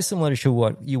territory. Very similar to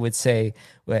what you would say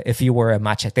if you were a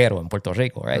machetero in Puerto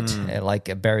Rico, right? Like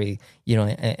a very,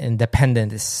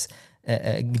 independent,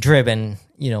 driven,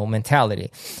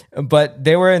 mentality. But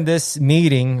they were in this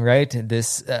meeting, right?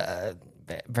 This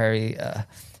very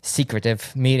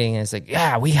secretive meeting. And it's like,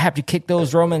 we have to kick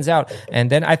those Romans out.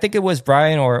 And then I think it was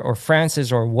Brian or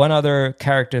Francis or one other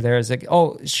character there is like,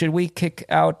 should we kick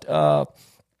out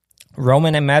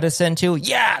Roman and medicine too?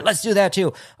 Yeah, let's do that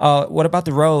too. What about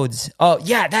the roads? Oh,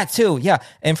 yeah, that too. Yeah,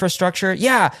 infrastructure.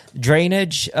 Yeah,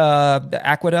 drainage,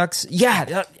 aqueducts.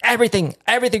 Yeah, everything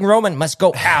Roman must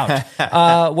go out.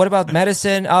 What about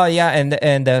medicine? Oh, yeah, and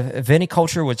the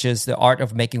viniculture, which is the art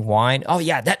of making wine. Oh,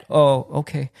 yeah, that. Oh,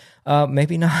 okay.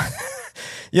 Maybe not.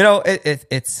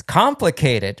 It's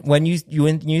complicated. When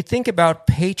you think about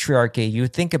patriarchy, you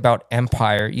think about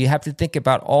empire. You have to think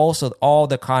about also all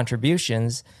the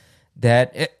contributions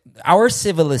that our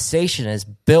civilization is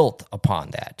built upon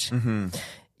that. Mm-hmm.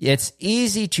 It's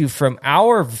easy to, from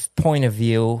our point of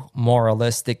view,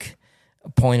 moralistic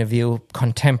point of view,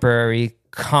 contemporary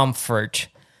comfort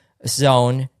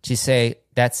zone, to say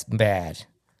that's bad.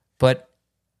 But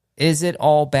is it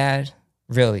all bad?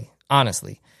 Really,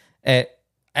 honestly.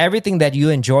 Everything that you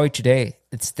enjoy today,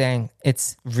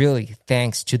 it's really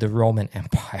thanks to the Roman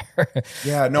Empire.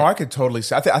 Yeah, no, I could totally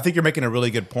say. I think you're making a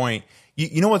really good point.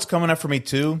 You know what's coming up for me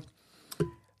too?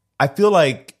 I feel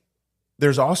like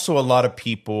there's also a lot of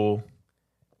people,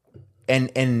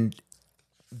 and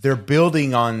they're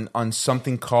building on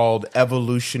something called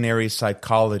evolutionary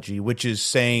psychology, which is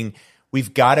saying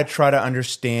we've got to try to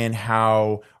understand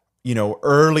how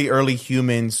early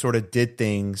humans sort of did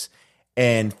things,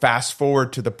 and fast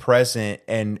forward to the present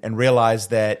and realize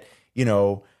that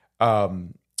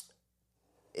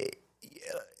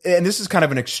and this is kind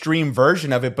of an extreme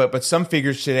version of it, but some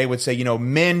figures today would say,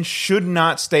 men should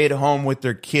not stay at home with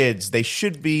their kids. They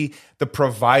should be the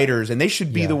providers, and they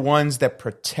should be the ones that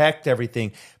protect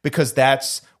everything, because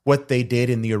that's what they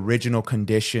did in the original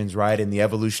conditions, right? In the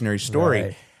evolutionary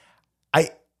story.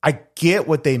 Right. I get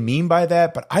what they mean by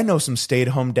that, but I know some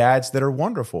stay-at-home dads that are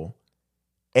wonderful.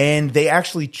 And they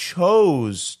actually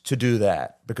chose to do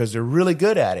that because they're really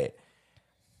good at it.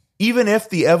 Even if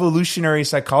the evolutionary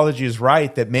psychology is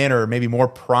right, that men are maybe more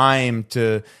primed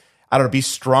to, be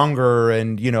stronger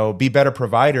and, be better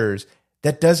providers,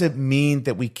 that doesn't mean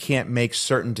that we can't make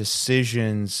certain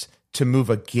decisions to move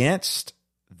against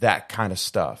that kind of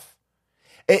stuff.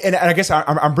 And I guess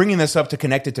I'm bringing this up to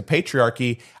connect it to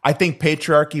patriarchy. I think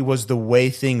patriarchy was the way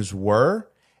things were.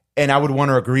 And I would want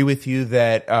to agree with you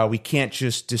that we can't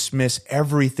just dismiss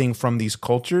everything from these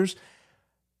cultures.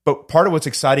 But part of what's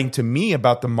exciting to me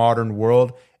about the modern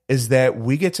world is that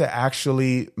we get to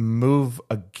actually move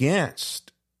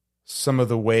against some of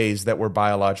the ways that we're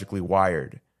biologically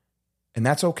wired. And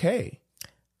that's okay.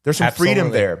 There's some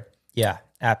freedom there. Yeah,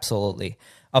 absolutely.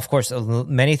 Of course,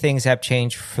 many things have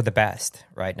changed for the best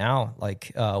right now.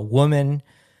 Like women,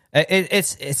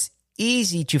 it's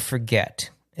easy to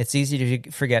forget. It's easy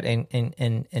to forget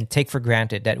and take for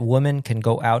granted that women can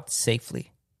go out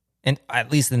safely, and at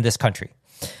least in this country.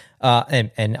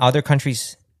 And other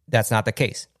countries, that's not the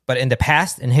case. But in the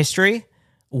past, in history,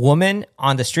 women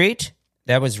on the street,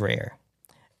 that was rare.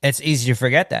 It's easy to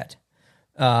forget that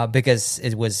because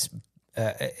it was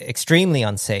extremely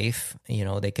unsafe.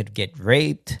 They could get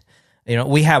raped.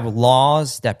 We have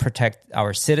laws that protect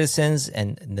our citizens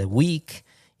and the weak,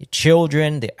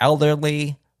 children, the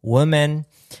elderly, women.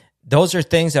 Those are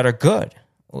things that are good.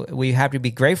 We have to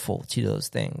be grateful to those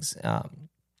things.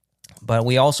 But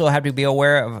we also have to be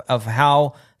aware of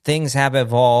how things have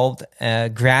evolved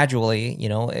gradually.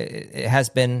 It has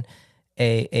been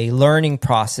a learning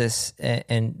process,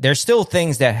 and there's still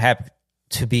things that have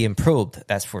to be improved.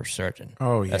 That's for certain.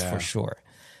 Oh, yeah. That's for sure.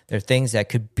 There are things that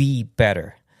could be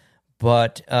better.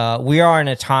 But we are in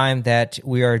a time that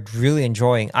we are really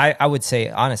enjoying. I would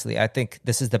say, honestly, I think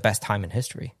this is the best time in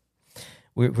history.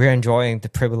 We're enjoying the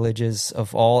privileges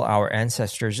of all our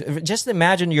ancestors. Just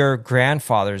imagine your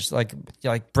grandfathers like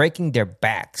breaking their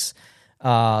backs,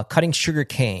 cutting sugar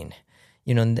cane,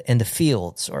 in the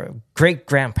fields, or great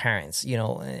grandparents,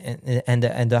 and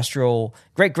the industrial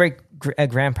great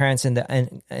grandparents in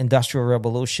the Industrial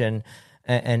Revolution,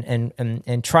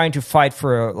 and trying to fight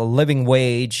for a living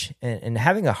wage, and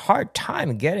having a hard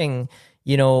time getting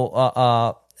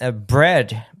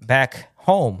bread back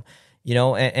home.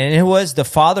 And it was the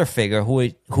father figure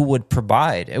who would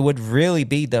provide. It would really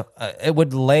be it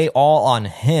would lay all on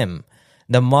him.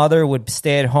 The mother would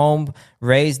stay at home,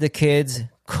 raise the kids,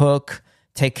 cook,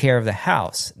 take care of the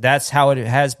house. That's how it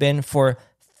has been for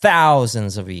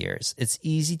thousands of years. It's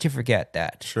easy to forget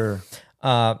that. Sure.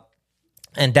 And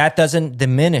that doesn't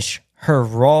diminish her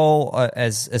role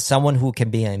as someone who can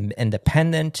be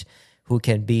independent, who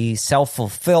can be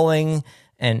self-fulfilling,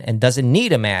 and doesn't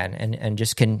need a man, and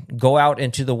just can go out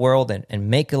into the world and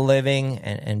make a living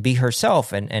and be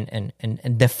herself and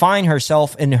define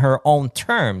herself in her own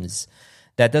terms.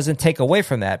 That doesn't take away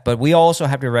from that. But we also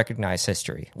have to recognize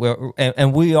history.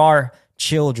 We are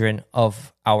children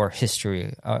of our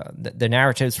history. The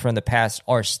narratives from the past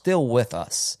are still with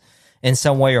us in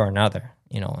some way or another.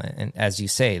 And as you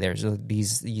say, there's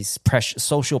these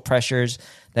social pressures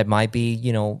that might be,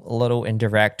 a little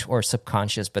indirect or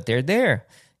subconscious, but they're there.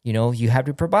 You have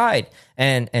to provide.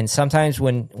 And sometimes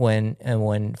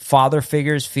when father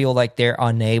figures feel like they're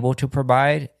unable to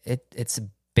provide, it's a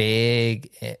big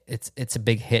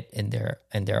hit in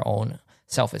their own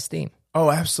self-esteem. Oh,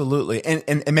 absolutely.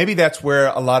 And maybe that's where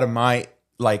a lot of my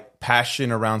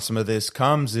passion around some of this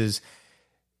comes, is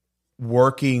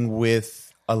working with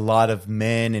a lot of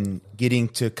men and getting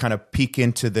to kind of peek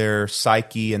into their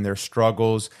psyche and their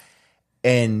struggles.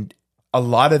 And a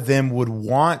lot of them would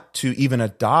want to even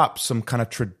adopt some kind of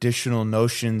traditional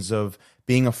notions of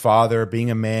being a father,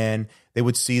 being a man. They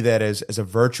would see that as a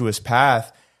virtuous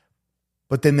path.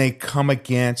 But then they come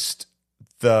against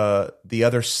the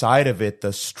other side of it,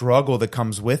 the struggle that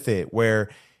comes with it, where,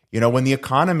 when the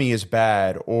economy is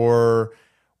bad, or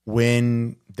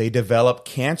when they develop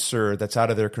cancer that's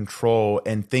out of their control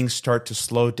and things start to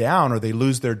slow down, or they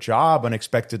lose their job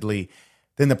unexpectedly,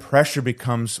 then the pressure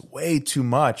becomes way too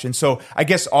much. And so I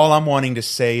guess all I'm wanting to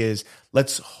say is,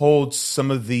 let's hold some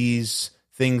of these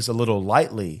things a little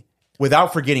lightly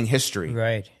without forgetting history.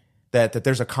 Right. That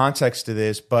there's a context to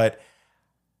this, but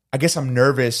I guess I'm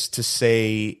nervous to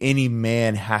say any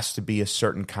man has to be a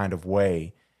certain kind of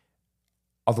way.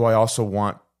 Although I also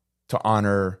want to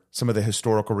honor some of the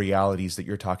historical realities that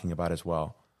you're talking about as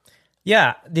well.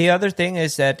 Yeah. The other thing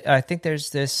is that I think there's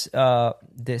this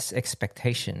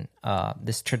expectation,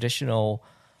 this traditional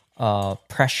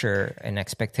pressure and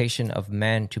expectation of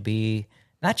men to be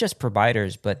not just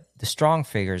providers, but the strong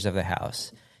figures of the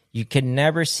house. You can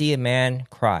never see a man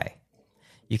cry.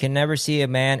 You can never see a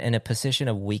man in a position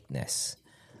of weakness.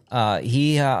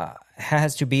 He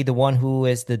has to be the one who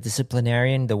is the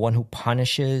disciplinarian, the one who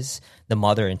punishes. The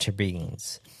mother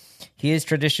intervenes. He is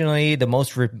traditionally the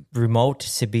most remote,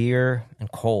 severe,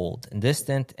 and cold and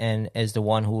distant, and is the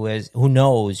one who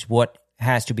knows what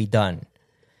has to be done.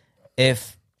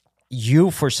 If you,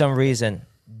 for some reason,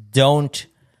 don't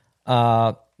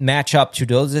match up to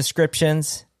those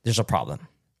descriptions, there's a problem.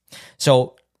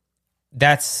 So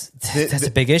that's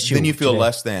a big issue. Then you feel today.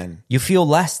 less than. You feel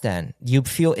less than. You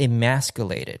feel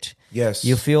emasculated. Yes.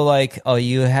 You feel like,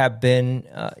 you have been,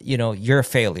 you're a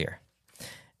failure.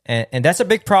 And that's a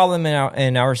big problem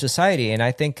in our society. And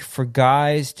I think for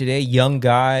guys today, young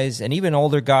guys, and even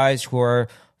older guys who are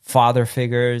father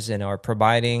figures and are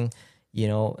providing,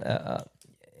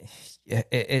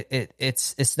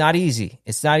 it's not easy.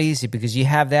 It's not easy because you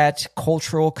have that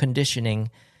cultural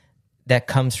conditioning that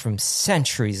comes from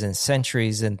centuries and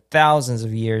centuries and thousands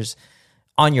of years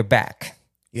on your back.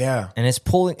 Yeah. And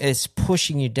it's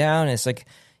pushing you down. It's like,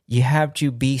 You have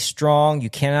to be strong. You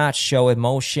cannot show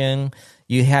emotion.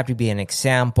 You have to be an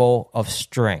example of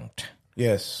strength.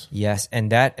 Yes. Yes,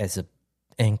 and that is an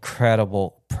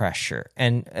incredible pressure.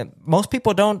 And most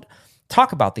people don't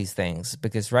talk about these things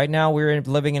because right now we're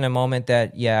living in a moment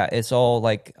that, it's all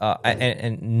like,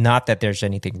 and not that there's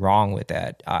anything wrong with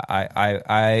that.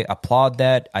 I applaud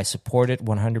that. I support it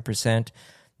 100%.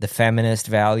 The feminist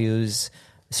values,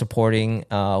 supporting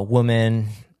women,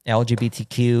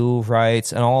 LGBTQ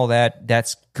rights, and all that,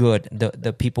 that's good.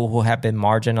 The people who have been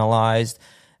marginalized,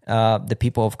 the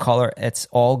people of color, it's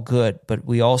all good. But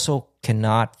we also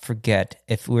cannot forget,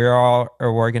 if we're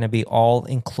going to be all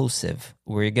inclusive,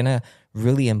 we're going to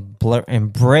really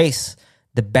embrace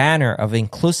the banner of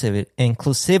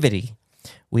inclusivity,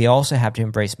 we also have to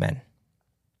embrace men.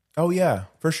 Oh yeah,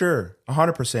 for sure.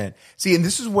 100%. See, and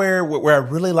this is where I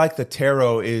really like the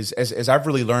tarot is, as I've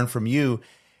really learned from you,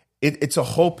 it's a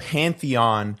whole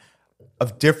pantheon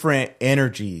of different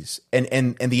energies.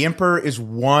 And the Emperor is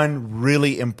one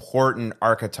really important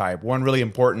archetype, one really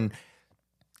important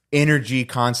energy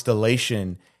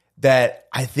constellation that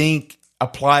I think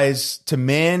applies to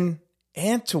men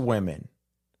and to women.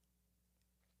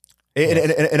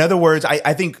 In other words,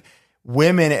 I think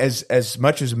women as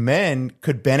much as men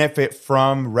could benefit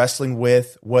from wrestling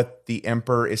with what the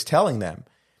Emperor is telling them.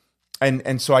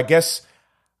 And so I guess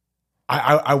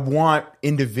I want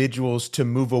individuals to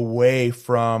move away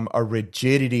from a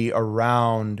rigidity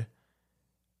around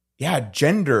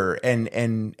gender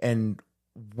and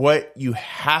what you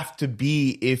have to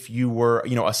be if you were,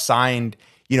 assigned,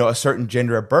 a certain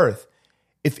gender at birth.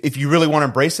 If you really want to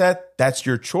embrace that, that's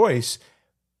your choice.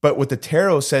 But what the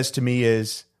tarot says to me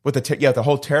is, the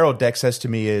whole tarot deck says to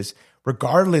me is,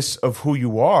 regardless of who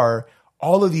you are,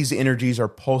 all of these energies are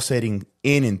pulsating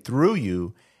in and through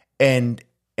you, and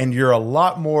you're a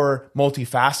lot more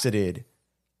multifaceted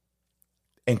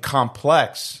and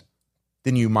complex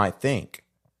than you might think.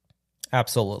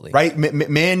 Absolutely. Right?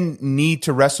 Men need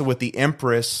to wrestle with the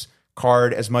Empress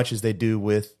card as much as they do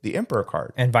with the Emperor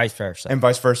card. And vice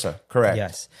versa. Correct.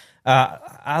 Yes.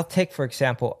 I'll take, for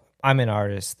example, I'm an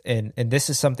artist, and this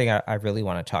is something I really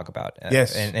want to talk about.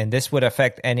 Yes. And this would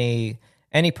affect any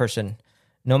person,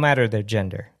 no matter their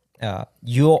gender.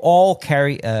 You all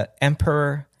carry an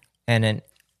emperor and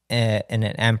an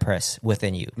empress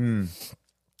within you.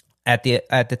 At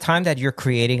the time that you're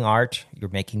creating art, you're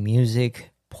making music,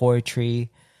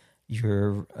 poetry,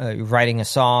 you're writing a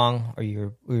song, or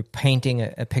you're painting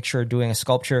a picture, doing a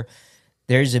sculpture,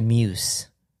 there's a muse.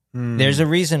 There's a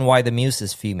reason why the muse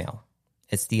is female.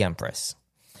 It's the Empress.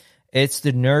 It's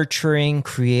the nurturing,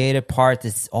 creative part.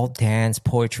 It's all dance,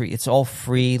 poetry. It's all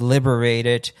free,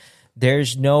 liberated.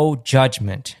 There's no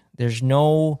judgment. There's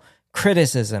no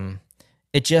criticism.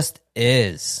 It just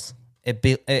is.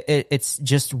 It's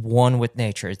just one with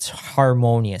nature. It's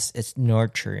harmonious. It's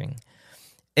nurturing.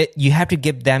 You have to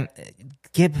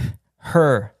give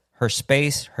her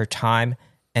space, her time,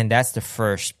 and that's the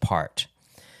first part.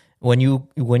 When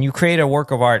you create a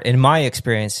work of art, in my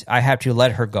experience, I have to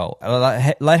let her go.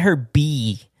 Let her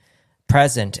be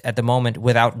present at the moment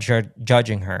without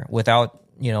judging her, without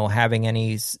having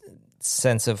any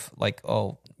sense of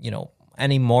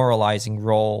any moralizing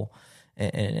role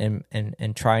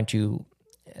and trying to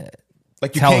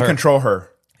like you can't control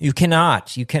her. You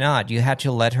cannot. You have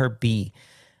to let her be.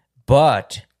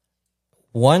 But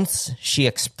once she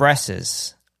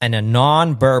expresses in a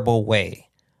non-verbal way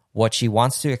what she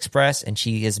wants to express, and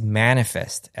she is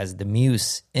manifest as the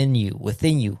muse in you,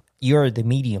 within you, you're the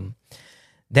medium,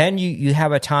 then you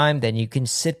have a time, then you can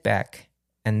sit back,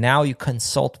 and now you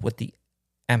consult with the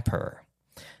Emperor.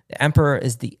 The Emperor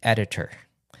is the editor,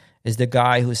 is the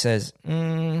guy who says,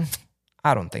 I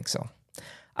don't think so.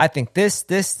 I think this,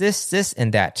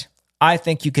 and that. I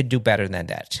think you could do better than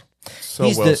that. So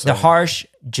He's the harsh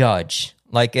judge,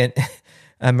 like in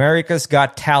America's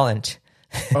Got Talent.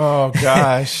 Oh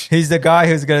gosh, he's the guy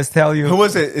who's going to tell you. Who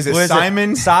was it? Is it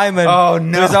Simon? Simon. Oh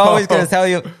no, he's always going to tell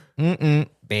you,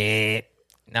 babe,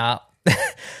 no.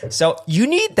 So you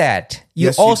need that.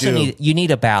 You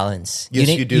need a balance. Yes,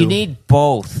 you do. You need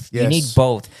both. Yes. You need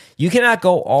both. You cannot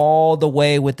go all the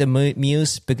way with the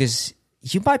muse because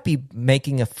you might be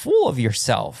making a fool of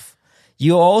yourself.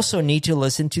 You also need to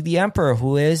listen to the Emperor,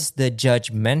 who is the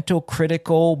judgmental,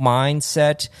 critical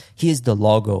mindset. He is the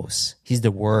logos. He's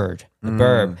the word, the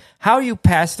verb. How you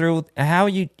pass through, how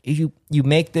you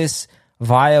make this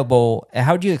viable,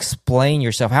 how do you explain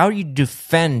yourself? How do you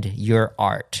defend your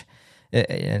art?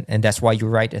 And that's why you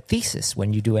write a thesis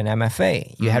when you do an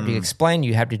MFA. You have to explain,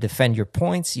 you have to defend your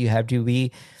points, you have to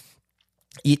be...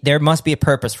 There must be a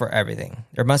purpose for everything.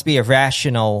 There must be a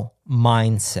rational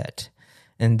mindset.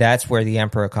 And that's where the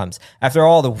emperor comes. After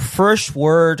all, the first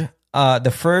word,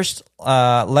 the first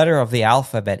letter of the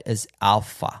alphabet is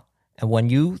alpha. And when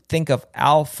you think of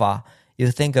alpha,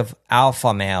 you think of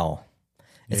alpha male.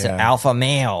 It's an alpha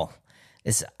male.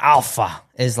 It's alpha.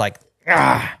 It's like,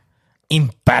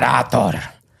 imperator.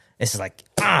 It's like,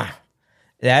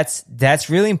 That's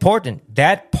really important.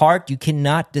 That part you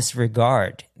cannot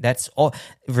disregard. That's all,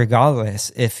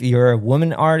 regardless if you're a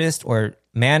woman artist or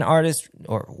man artist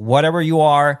or whatever you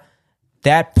are.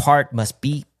 That part must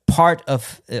be part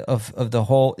of the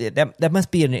whole. That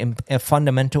must be a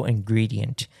fundamental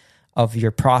ingredient of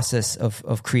your process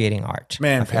of creating art.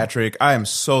 Man, Patrick, I am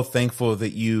so thankful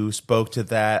that you spoke to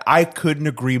that. I couldn't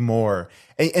agree more.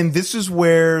 And this is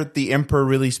where the emperor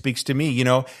really speaks to me. You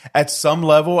know, at some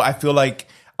level, I feel like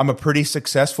I'm a pretty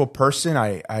successful person.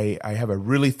 I have a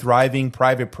really thriving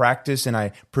private practice and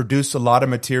I produce a lot of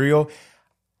material.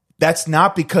 That's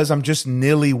not because I'm just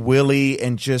nilly-willy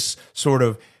and just sort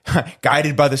of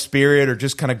guided by the spirit or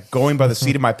just kind of going by the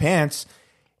seat of my pants.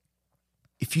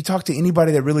 If you talk to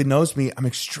anybody that really knows me, I'm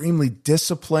extremely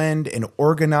disciplined and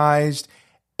organized,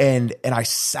 and I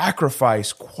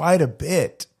sacrifice quite a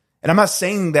bit. And I'm not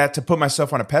saying that to put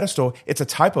myself on a pedestal. It's a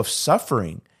type of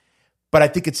suffering, but I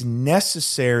think it's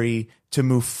necessary to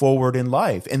move forward in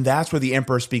life. And that's where the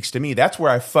emperor speaks to me. That's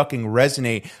where I fucking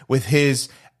resonate with his,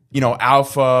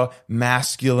 alpha,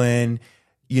 masculine,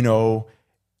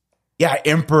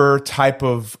 emperor type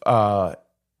of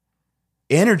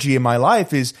energy in my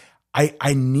life is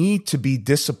I need to be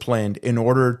disciplined in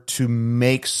order to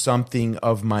make something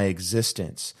of my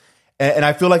existence. And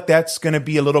I feel like that's going to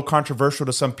be a little controversial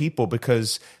to some people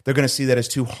because they're going to see that as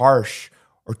too harsh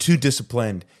or too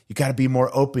disciplined. You got to be more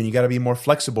open. You got to be more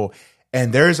flexible.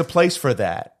 And there is a place for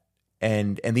that.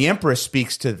 And the emperor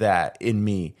speaks to that in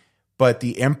me. But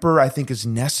the emperor, I think, is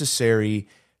necessary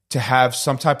to have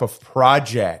some type of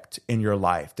project in your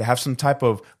life, to have some type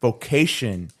of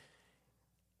vocation.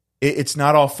 It's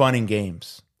not all fun and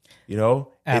games,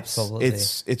 Absolutely.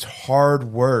 It's hard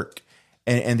work.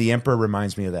 And the emperor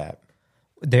reminds me of that.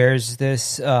 There's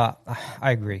this, I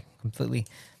agree completely.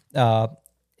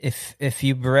 If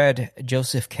you've read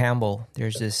Joseph Campbell,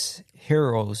 there's this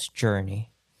hero's journey.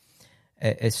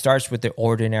 It starts with the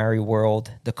ordinary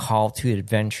world, the call to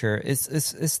adventure. It's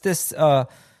this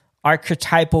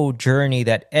archetypal journey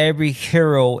that every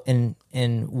hero in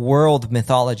world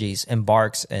mythologies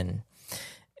embarks in.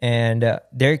 And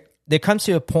there comes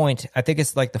to a point, I think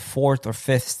it's like the fourth or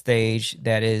fifth stage,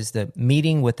 that is the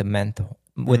meeting with the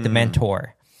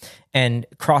mentor and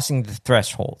crossing the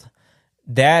threshold.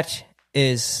 That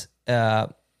is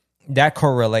that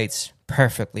correlates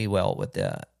perfectly well with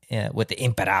the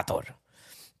imperator,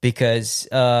 because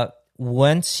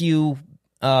once you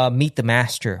meet the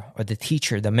master or the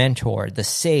teacher, the mentor, the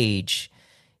sage,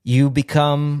 you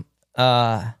become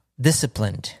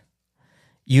disciplined.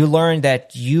 You learn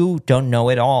that you don't know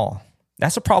it all.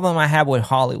 That's a problem I have with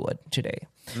Hollywood today.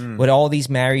 With all these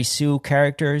Mary Sue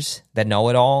characters that know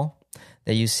it all,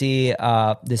 that you see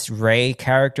this Rey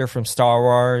character from Star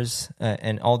Wars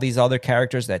and all these other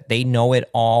characters that they know it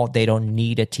all. They don't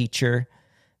need a teacher.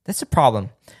 That's a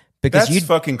problem. Because that's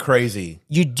fucking crazy.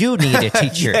 You do need a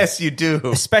teacher. Yes, you do.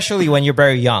 Especially when you're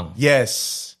very young.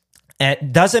 Yes. And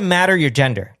it doesn't matter your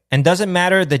gender. And doesn't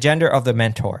matter the gender of the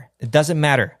mentor. It doesn't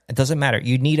matter. It doesn't matter.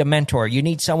 You need a mentor. You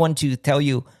need someone to tell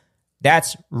you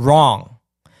that's wrong.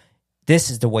 This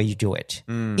is the way you do it.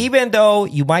 Even though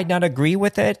you might not agree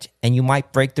with it and you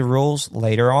might break the rules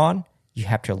later on, you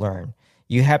have to learn.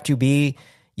 You have to be,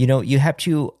 you have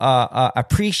to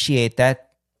appreciate that,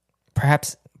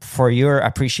 perhaps for your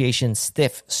appreciation,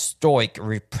 stiff, stoic,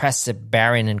 repressive,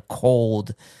 barren, and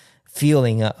cold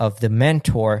feeling of the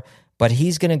mentor. But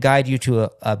he's going to guide you to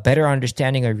a better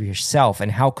understanding of yourself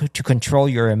and how to control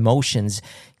your emotions,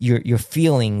 your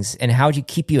feelings, and how to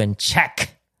keep you in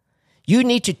check. You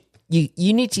need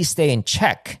to stay in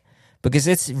check, because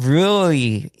it's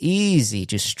really easy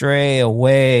to stray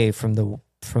away from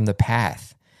the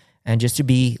path and just to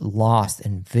be lost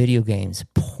in video games,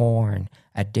 porn,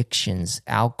 addictions,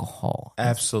 alcohol.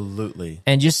 Absolutely.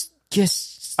 And just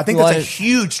I think that's a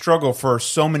huge struggle for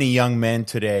so many young men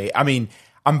today. I mean,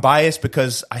 I'm biased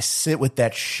because I sit with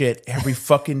that shit every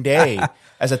fucking day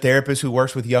as a therapist who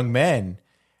works with young men.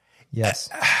 Yes.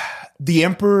 The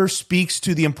emperor speaks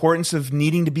to the importance of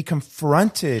needing to be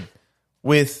confronted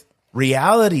with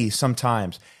reality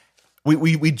sometimes.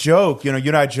 We joke, you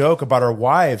and I joke about our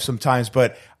wives sometimes,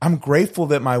 but I'm grateful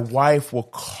that my wife will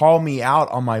call me out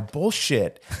on my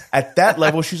bullshit. At that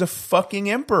level, she's a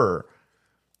fucking emperor.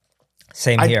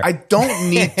 Same here. I don't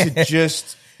need to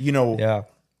just,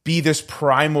 be this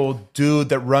primal dude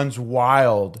that runs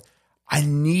wild. I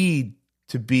need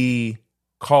to be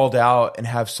called out and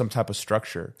have some type of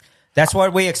structure. That's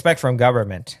what we expect from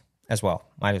government as well.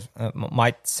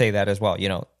 Might say that as well.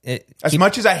 As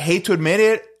much as I hate to admit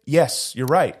it, yes, you're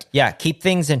right. Yeah, keep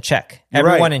things in check. You're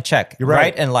Everyone right. in check. You're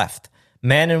right. And left.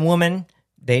 Men and women,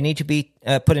 they need to be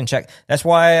put in check. That's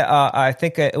why I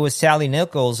think it was Sally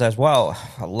Nichols as well.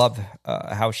 I love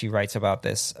how she writes about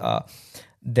this.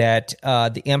 That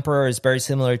the emperor is very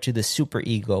similar to the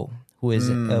superego, who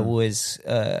is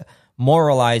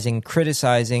moralizing,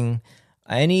 criticizing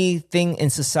anything in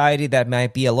society that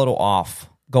might be a little off,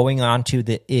 going on to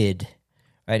the id,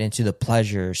 right, into the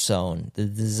pleasure zone, the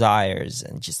desires,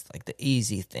 and just like the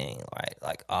easy thing, right?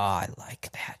 Like, I like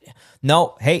that.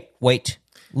 No, hey, wait.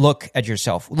 Look at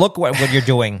yourself. Look what you're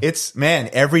doing.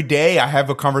 Every day I have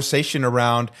a conversation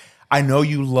around, I know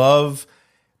you love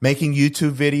making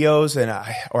YouTube videos,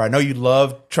 or I know you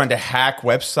love trying to hack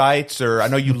websites, or I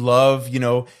know you love,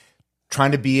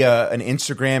 trying to be an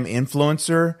Instagram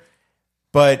influencer,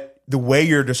 but the way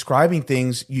you're describing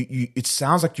things, it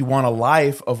sounds like you want a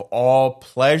life of all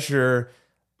pleasure,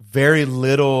 very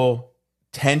little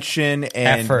tension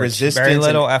and resistance. Very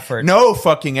little effort. No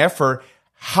fucking effort.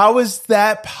 How is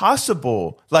that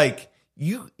possible? Like,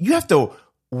 you have to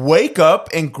wake up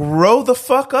and grow the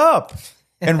fuck up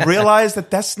and realize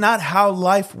that that's not how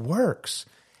life works.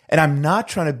 And I'm not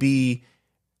trying to be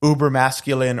uber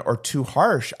masculine or too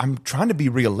harsh. I'm trying to be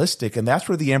realistic, and that's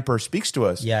where the emperor speaks to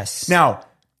us. Yes. Now,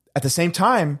 at the same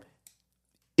time,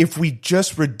 if we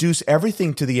just reduce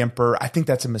everything to the emperor, I think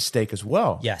that's a mistake as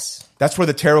well. Yes. That's where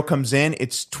the tarot comes in.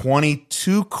 It's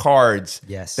 22 cards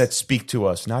Yes. that speak to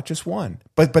us, not just one.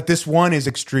 But this one is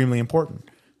extremely important.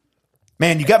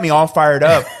 Man, you got me all fired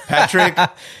up, Patrick.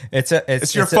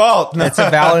 It's your fault. It's a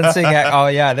balancing act. Oh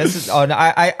yeah, this is. Oh, no,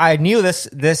 I knew this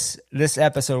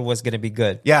episode was going to be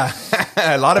good. Yeah,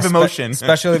 a lot of emotion,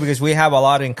 especially because we have a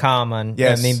lot in common.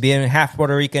 Yes. I mean, being half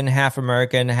Puerto Rican, half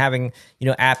American, having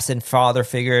absent father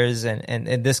figures,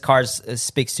 and this card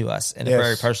speaks to us in a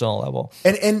very personal level.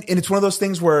 And it's one of those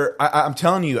things where I'm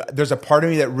telling you, there's a part of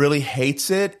me that really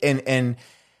hates it, and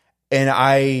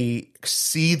I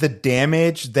see the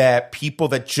damage that people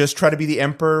that just try to be the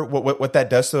emperor, what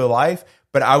that does to their life.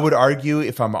 But I would argue,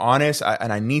 if I'm honest,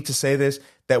 and I need to say this,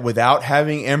 that without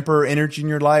having emperor energy in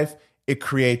your life, it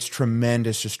creates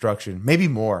tremendous destruction, maybe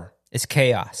more. It's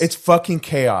chaos. It's fucking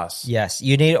chaos. Yes,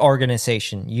 you need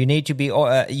organization. You need to be.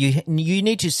 You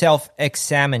need to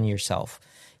self-examine yourself.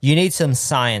 You need some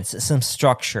science, some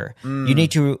structure. You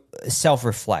need to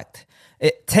self-reflect.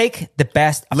 Take the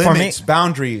best limits, for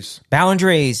me,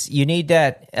 boundaries. You need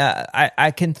that.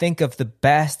 I can think of the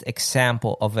best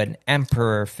example of an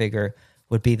emperor figure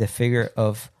would be the figure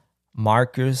of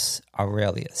Marcus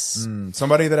Aurelius.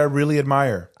 Somebody that I really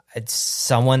admire. It's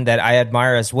someone that I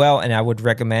admire as well, and I would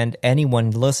recommend anyone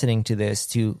listening to this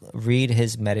to read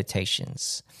his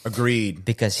meditations. Agreed.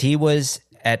 Because he was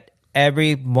at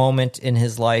every moment in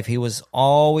his life, he was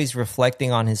always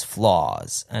reflecting on his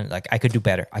flaws and like, I could do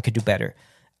better.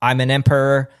 I'm an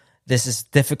emperor. This is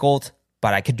difficult,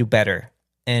 but I could do better.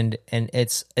 And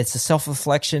it's a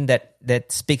self-reflection that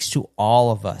speaks to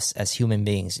all of us as human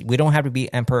beings. We don't have to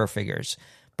be emperor figures,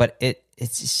 but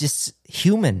it's just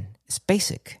human. It's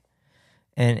basic.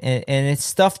 And it's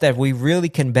stuff that we really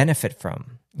can benefit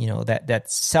from, that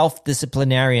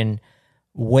self-disciplinarian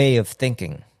way of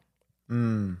thinking.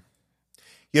 I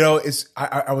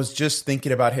was just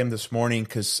thinking about him this morning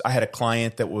because I had a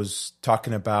client that was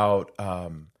talking about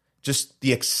just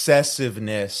the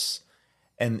excessiveness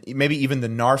and maybe even the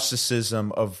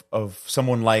narcissism of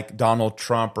someone like Donald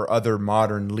Trump or other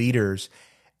modern leaders.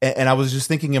 And I was just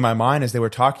thinking in my mind as they were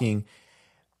talking,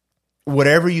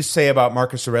 whatever you say about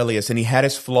Marcus Aurelius, and he had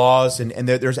his flaws, and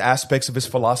there's aspects of his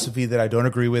philosophy that I don't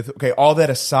agree with. Okay, all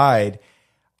that aside,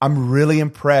 I'm really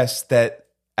impressed that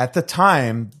at the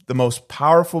time, the most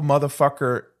powerful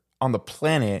motherfucker on the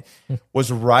planet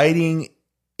was writing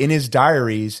in his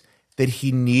diaries that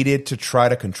he needed to try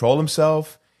to control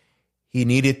himself. He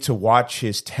needed to watch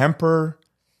his temper.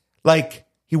 Like,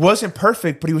 he wasn't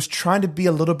perfect, but he was trying to be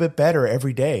a little bit better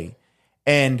every day.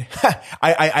 And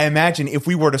I imagine if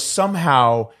we were to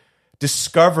somehow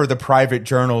discover the private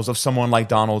journals of someone like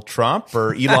Donald Trump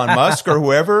or Elon Musk or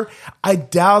whoever, I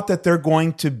doubt that they're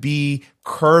going to be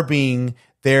curbing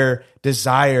their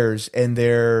desires and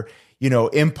their,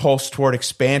 impulse toward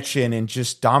expansion and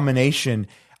just domination.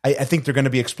 I think they're going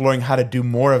to be exploring how to do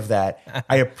more of that.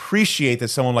 I appreciate that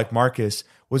someone like Marcus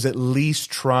was at least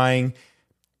trying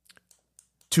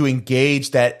to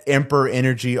engage that emperor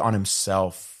energy on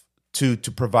himself, to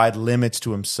provide limits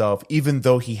to himself, even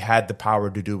though he had the power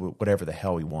to do whatever the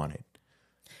hell he wanted.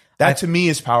 That to me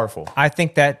is powerful. I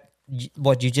think that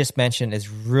what you just mentioned is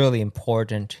really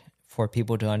important for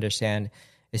people to understand,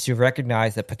 is to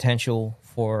recognize the potential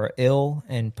for ill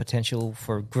and potential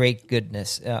for great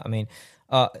goodness.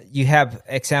 You have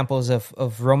examples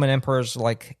of Roman emperors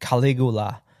like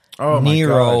Caligula,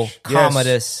 Nero,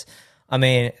 Commodus. Yes. I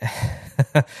mean,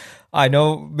 I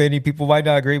know many people might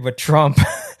not agree, but Trump,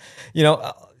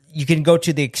 you can go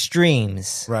to the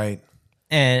extremes. Right.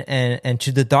 And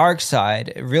to the dark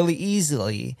side really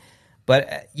easily,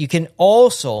 but you can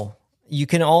also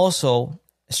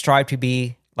strive to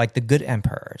be like the good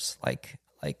emperors, like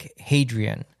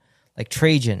Hadrian, like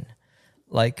Trajan,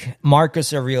 like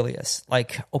Marcus Aurelius,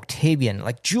 like Octavian,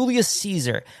 like Julius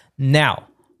Caesar. Now,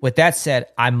 with that said,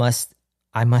 I must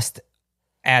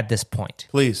add this point.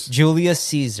 Please. Julius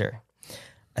Caesar,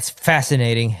 a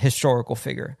fascinating historical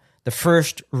figure, the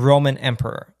first Roman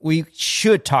emperor. We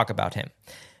should talk about him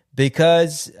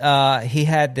because he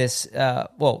had this,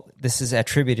 this is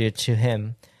attributed to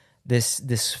him,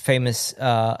 this famous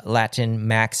Latin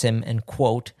maxim and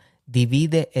quote,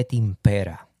 divide et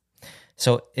impera.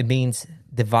 So it means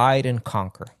divide and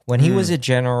conquer. When he was a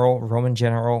general, Roman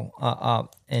general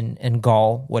in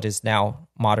Gaul, what is now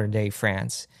modern-day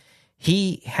France,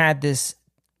 he had this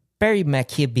very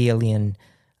Machiavellian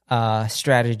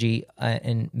strategy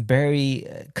and very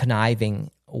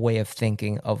conniving way of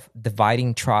thinking of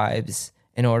dividing tribes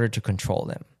in order to control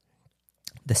them.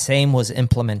 The same was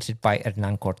implemented by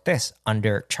Hernán Cortés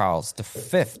under Charles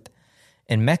V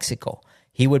in Mexico.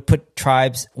 He would put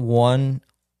tribes one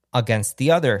against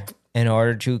the other in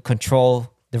order to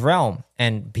control the realm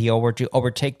and be able to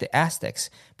overtake the Aztecs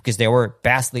because they were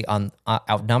vastly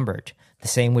outnumbered. The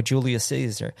same with Julius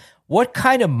Caesar. What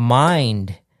kind of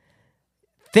mind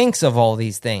thinks of all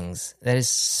these things that is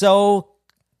so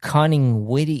cunning,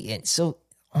 witty, and so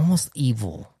almost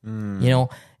evil?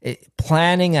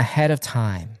 Planning ahead of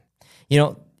time.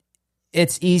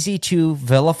 It's easy to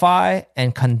vilify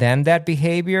and condemn that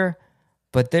behavior,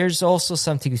 but there's also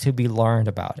something to be learned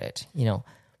about it.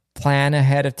 Plan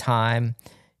ahead of time.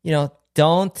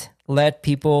 Don't let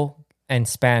people, in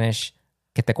Spanish,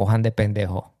 que te cojan de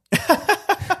pendejo.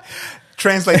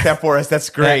 Translate that for us.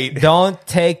 That's great. Don't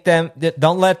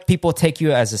let people take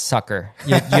you as a sucker.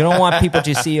 You don't want people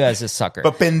to see you as a sucker.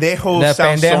 But pendejo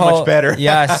sounds so much better.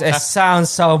 Yes, it sounds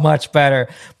so much better.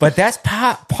 But that's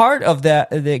part of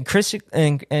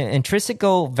the intrinsic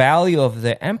value of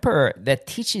the emperor that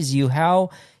teaches you how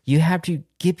you have to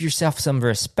give yourself some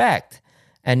respect.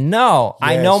 And no, yes.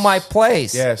 I know my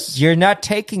place. Yes. You're not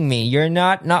taking me. You're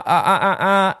not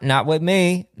not with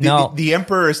me. No. The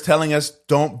emperor is telling us,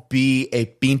 don't be a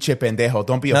pinche pendejo.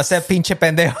 Don't be a... No sea pinche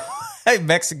pendejo.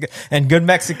 Mexican. And good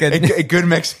Mexican. Good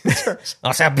Mexican.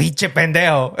 No sea pinche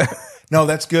pendejo. No,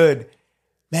 that's good.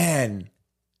 Man.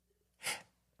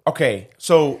 Okay,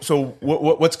 so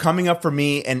what's coming up for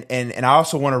me, and I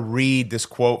also want to read this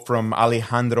quote from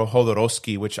Alejandro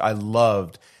Jodorowsky, which I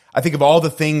loved. I think of all the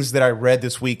things that I read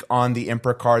this week on the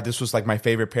Emperor card, this was like my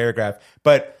favorite paragraph.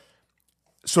 But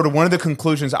sort of one of the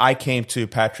conclusions I came to,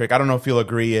 Patrick, I don't know if you'll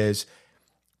agree, is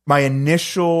my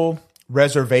initial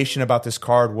reservation about this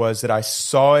card was that I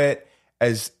saw it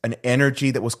as an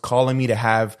energy that was calling me to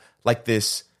have like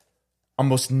this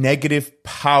almost negative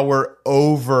power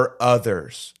over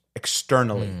others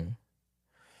externally.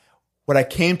 What I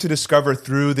came to discover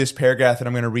through this paragraph that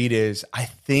I'm going to read is I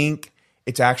think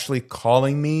it's actually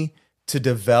calling me to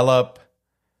develop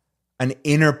an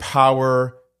inner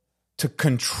power to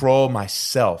control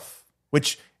myself,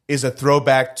 which is a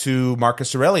throwback to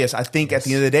Marcus Aurelius. I think at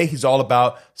the end of the day, he's all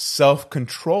about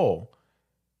self-control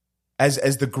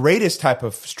as the greatest type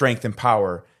of strength and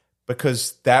power,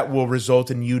 because that will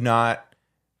result in you not,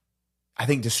 I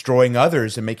think, destroying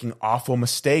others and making awful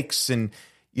mistakes and,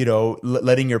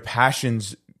 letting your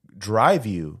passions drive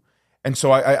you. And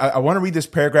so I want to read this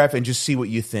paragraph and just see what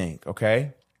you think,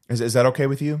 okay? Is that okay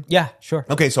with you? Yeah, sure.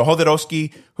 Okay, so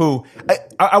Jodorowsky, who,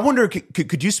 I wonder,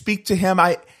 could you speak to him?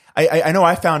 I know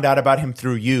I found out about him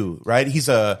through you, right?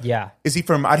 Is he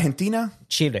from Argentina?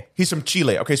 Chile. He's from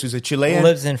Chile. Okay, so he's a Chilean. He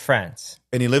lives in France.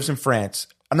 And he lives in France.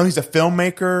 I know he's a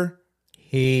filmmaker.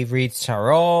 He reads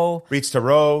tarot.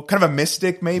 Kind of a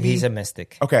mystic, maybe? He's a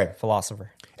mystic. Okay.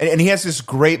 Philosopher. And he has this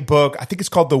great book. I think it's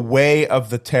called The Way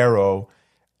of the Tarot.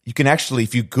 You can actually,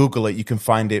 if you Google it, you can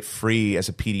find it free as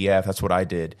a PDF. That's what I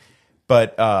did.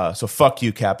 But, so fuck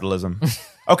you, capitalism.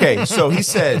 Okay, so he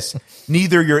says,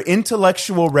 neither your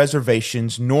intellectual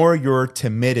reservations, nor your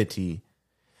timidity,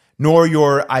 nor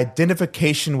your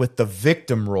identification with the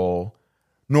victim role,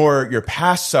 nor your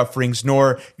past sufferings,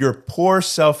 nor your poor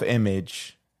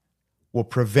self-image will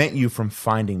prevent you from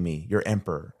finding me, your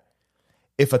emperor.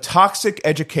 If a toxic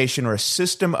education or a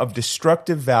system of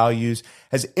destructive values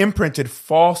has imprinted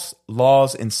false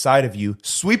laws inside of you,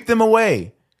 sweep them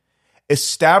away.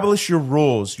 Establish your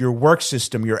rules, your work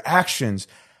system, your actions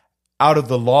out of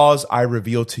the laws I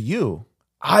reveal to you.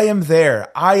 I am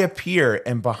there. I appear.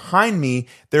 And behind me,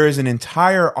 there is an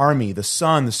entire army, the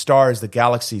sun, the stars, the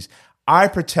galaxies. I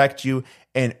protect you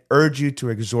and urge you to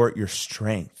exhort your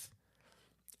strength.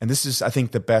 And this is, I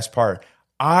think, the best part.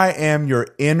 I am your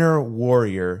inner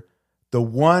warrior, the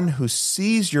one who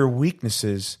sees your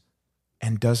weaknesses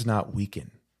and does not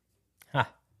weaken.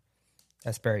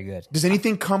 That's very good. Does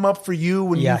anything come up for you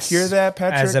when Yes. you hear that,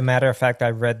 Patrick? As a matter of fact, I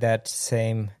read that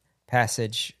same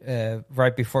passage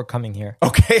right before coming here.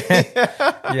 Okay.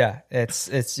 Yeah,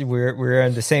 we're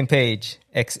on the same page,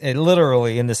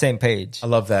 literally in the same page. I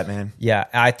love that, man. Yeah,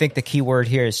 I think the key word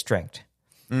here is strength,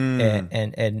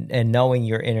 and knowing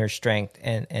your inner strength,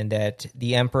 and that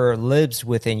the emperor lives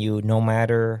within you, no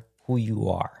matter who you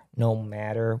are, no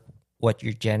matter what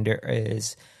your gender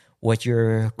is, what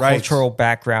your cultural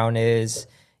background is.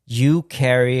 You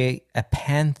carry a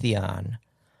pantheon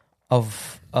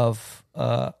of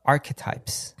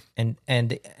archetypes, and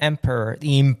the emperor,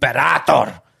 the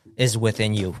imperator, is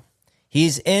within you.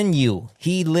 He's in you.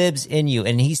 He lives in you,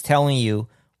 and he's telling you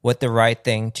what the right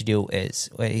thing to do is.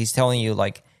 He's telling you,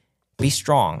 like, be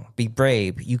strong, be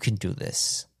brave. You can do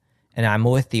this, and I'm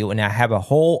with you, and I have a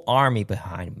whole army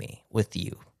behind me with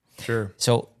you. Sure.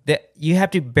 So you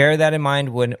have to bear that in mind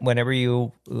whenever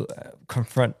you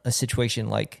confront a situation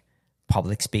like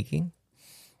public speaking.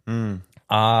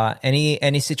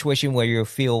 Any situation where you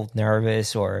feel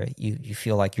nervous or you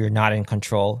feel like you're not in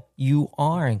control, you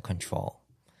are in control.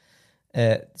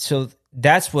 So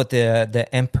that's what the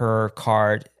Emperor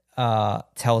card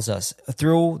tells us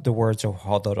through the words of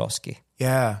Jodorowsky.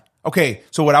 Yeah. Okay.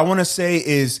 So what I want to say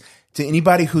is to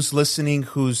anybody who's listening,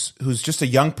 who's just a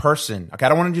young person. Okay. I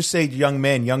don't want to just say young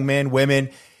men, women,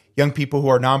 young people who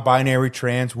are non-binary,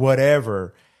 trans,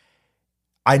 whatever.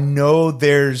 I know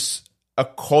there's a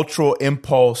cultural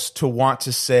impulse to want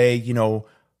to say,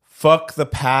 fuck the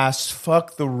past,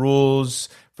 fuck the rules,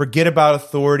 forget about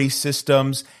authority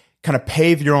systems, kind of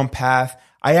pave your own path.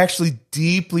 I actually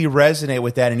deeply resonate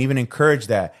with that and even encourage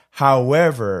that.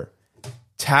 However,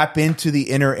 tap into the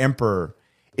inner emperor.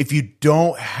 If you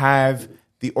don't have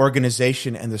the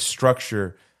organization and the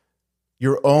structure,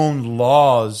 your own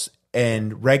laws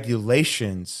and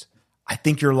regulations, I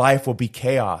think your life will be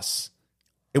chaos.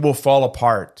 It will fall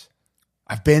apart.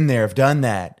 I've been there. I've done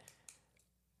that.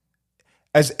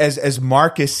 As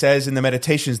Marcus says in the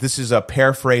Meditations, this is a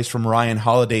paraphrase from Ryan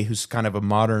Holiday, who's kind of a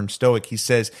modern Stoic. He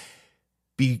says,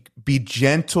 be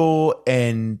gentle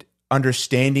and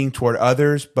understanding toward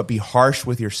others, but be harsh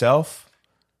with yourself.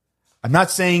 I'm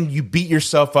not saying you beat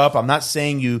yourself up. I'm not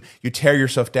saying you tear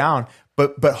yourself down,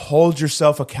 but hold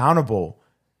yourself accountable.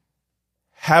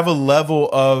 Have a level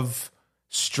of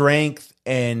strength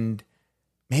and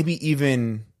maybe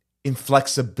even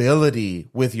inflexibility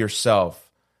with yourself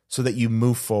so that you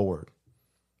move forward.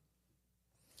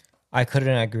 I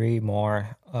couldn't agree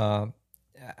more.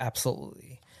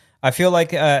 Absolutely. I feel like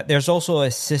there's also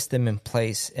a system in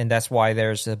place, and that's why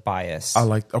there's a bias.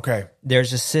 Okay.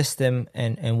 There's a system,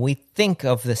 and we think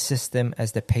of the system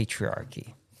as the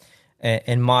patriarchy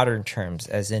in modern terms,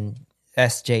 as in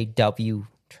SJW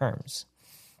terms,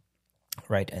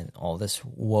 right? And all this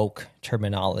woke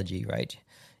terminology, right?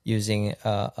 Using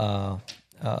the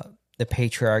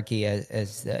patriarchy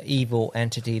as the evil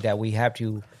entity that we have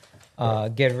to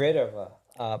get rid of.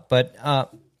 But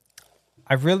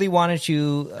I really wanted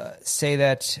to say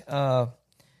that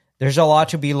there's a lot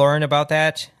to be learned about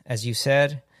that, as you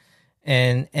said,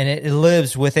 and it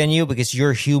lives within you because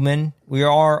you're human. We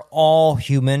are all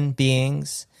human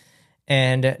beings,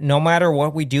 and no matter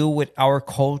what we do with our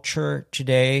culture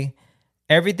today,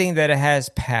 everything that has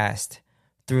passed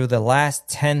through the last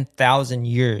 10,000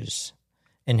 years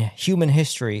in human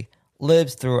history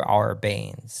lives through our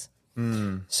veins.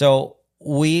 So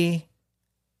we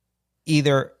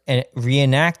either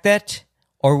reenact that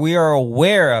or we are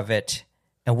aware of it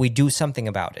and we do something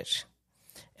about it.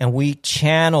 And we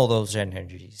channel those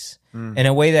energies in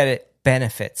a way that it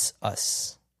benefits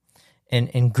us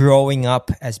in growing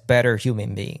up as better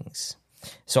human beings.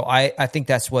 So I think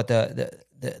that's what the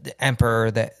emperor,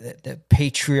 the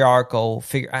patriarchal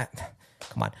figure.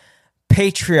 Come on.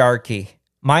 Patriarchy.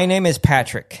 My name is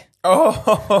Patrick.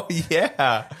 Oh,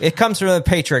 yeah. It comes from the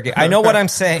patriarchy. I know what I'm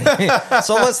saying.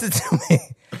 So listen to me.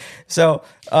 So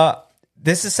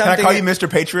this is something. Can I call you Mr.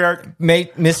 Patriarch?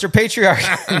 Mr. Patriarch?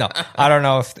 No, I don't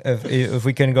know if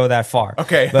we can go that far.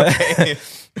 Okay.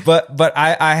 But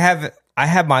I have I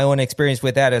have my own experience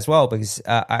with that as well, because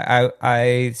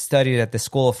I studied at the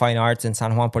School of Fine Arts in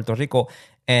San Juan, Puerto Rico,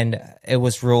 and it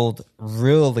was ruled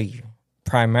really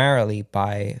primarily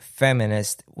by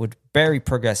feminists with very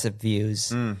progressive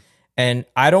views. And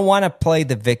I don't want to play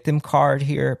the victim card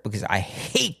here because I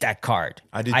hate that card.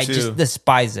 I do too. I just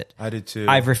despise it. I did too.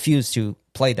 I've refused to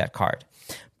play that card.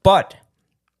 But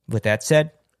with that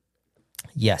said,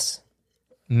 yes,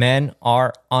 men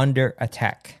are under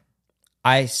attack.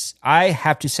 I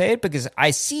have to say it because I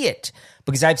see it,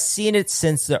 because I've seen it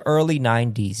since the early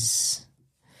 90s.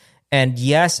 And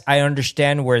yes, I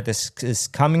understand where this is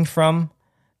coming from.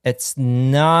 It's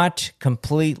not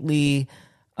completely,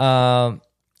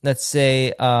 let's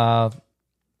say,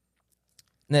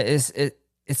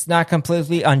 it's not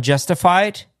completely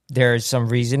unjustified. There's some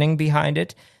reasoning behind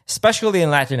it, especially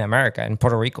in Latin America and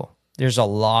Puerto Rico. There's a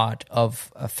lot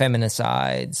of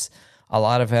feminicides, a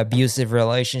lot of abusive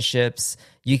relationships.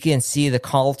 You can see the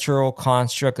cultural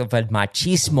construct of el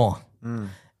machismo,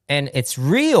 and it's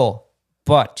real.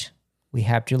 But we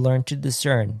have to learn to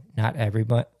discern. Not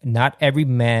every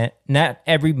man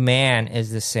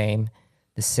is the same.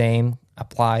 The same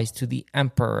applies to the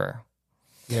emperor.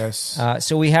 Yes.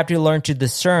 So we have to learn to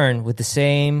discern with the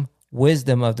same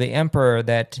wisdom of the emperor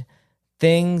that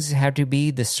things have to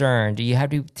be discerned. You have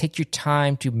to take your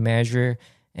time to measure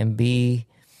and be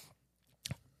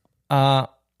more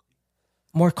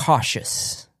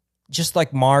cautious, just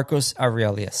like Marcus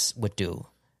Aurelius would do.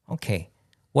 Okay,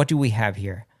 what do we have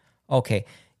here? Okay,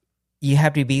 you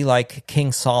have to be like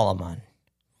King Solomon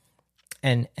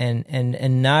and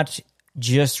not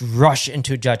just rush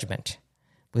into judgment,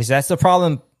 because that's the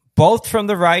problem, both from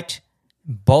the right,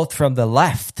 both from the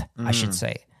left, I should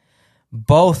say.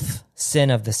 Both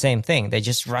sin of the same thing. They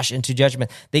just rush into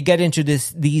judgment. They get into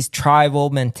these tribal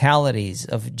mentalities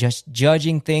of just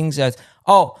judging things as,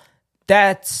 oh,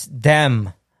 that's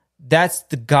them. That's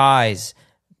the guys.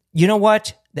 You know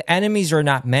what? The enemies are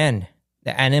not men.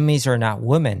 The enemies are not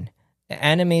women. The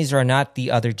enemies are not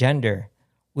the other gender.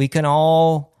 We can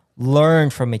all learn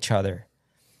from each other.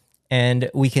 And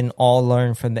we can all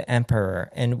learn from the emperor.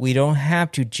 And we don't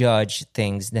have to judge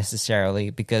things necessarily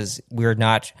because we're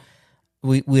not...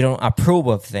 We don't approve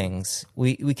of things.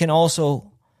 We can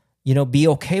also, be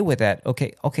okay with that.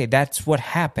 Okay, that's what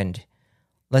happened.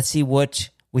 Let's see what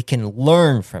we can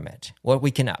learn from it, what we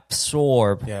can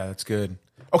absorb. Yeah, that's good.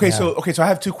 Okay, so I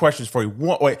have two questions for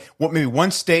you. Maybe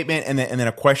one statement and then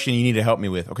a question you need to help me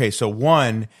with. Okay, so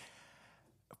one,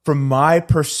 from my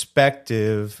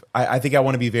perspective, I think I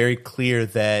want to be very clear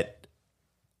that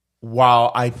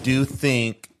while I do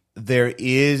think there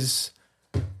is...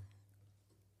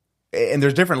 And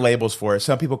there's different labels for it.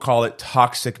 Some people call it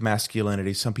toxic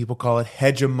masculinity. Some people call it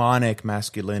hegemonic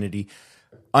masculinity,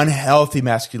 unhealthy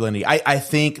masculinity. I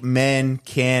think men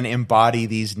can embody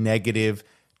these negative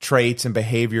traits and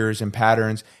behaviors and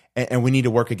patterns, and we need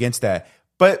to work against that.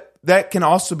 But that can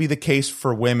also be the case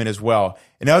for women as well.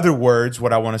 In other words,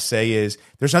 what I want to say is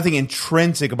there's nothing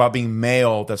intrinsic about being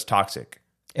male that's toxic.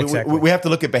 Exactly. We have to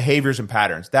look at behaviors and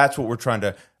patterns. That's what we're trying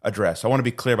to address. I want to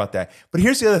be clear about that. But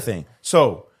here's the other thing.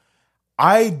 So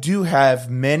I do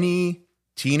have many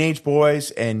teenage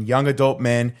boys and young adult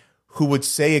men who would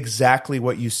say exactly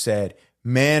what you said.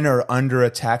 Men are under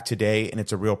attack today, and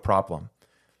it's a real problem.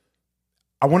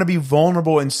 I want to be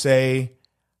vulnerable and say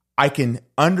I can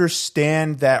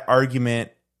understand that argument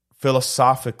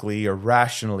philosophically or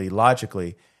rationally,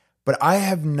 logically, but I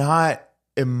have not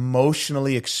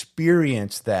emotionally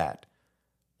experienced that.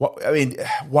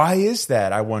 Why is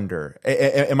that, I wonder?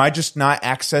 Am I just not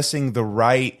accessing the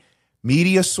right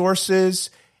media sources?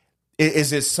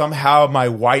 Is it somehow my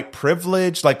white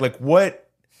privilege? Like what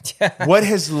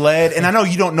has led, and I know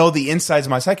you don't know the insides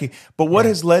of my psyche, but what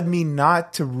has led me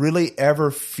not to really ever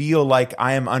feel like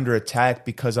I am under attack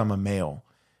because I'm a male?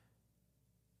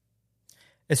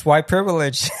 It's white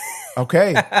privilege.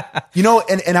 Okay.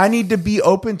 And I need to be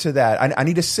open to that. I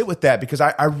need to sit with that because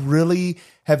I really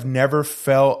have never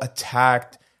felt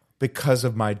attacked because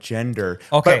of my gender.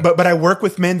 Okay. But I work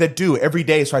with men that do every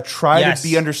day, so I try to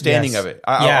be understanding of it.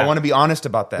 I want to be honest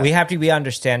about that. We have to be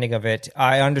understanding of it.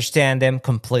 I understand them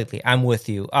completely. I'm with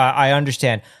you. I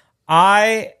understand.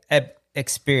 I have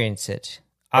experienced it.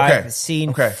 Okay. I've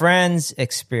seen friends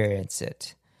experience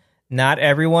it. Not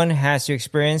everyone has to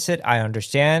experience it. I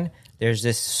understand. There's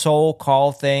this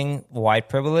so-called thing, white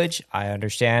privilege. I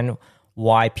understand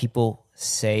why people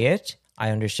say it.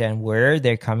 I understand where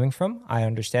they're coming from. I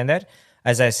understand that.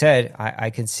 As I said,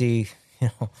 I can see,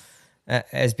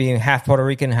 as being half Puerto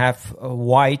Rican, half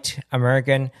white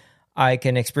American, I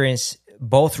can experience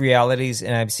both realities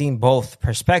and I've seen both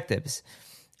perspectives.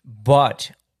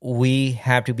 But we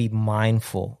have to be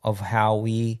mindful of how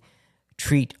we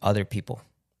treat other people,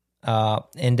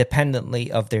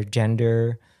 independently of their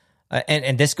gender.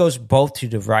 And this goes both to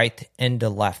the right and the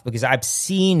left, because I've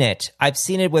seen it. I've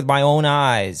seen it with my own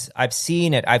eyes. I've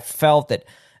seen it. I've felt it.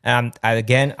 I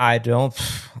don't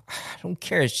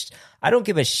care. I don't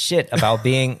give a shit about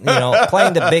being,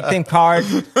 playing the victim card.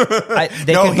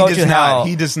 They can go to hell.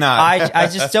 He does not. I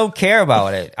just don't care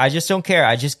about it. I just don't care.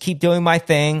 I just keep doing my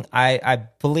thing. I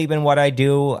believe in what I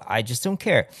do. I just don't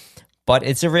care. But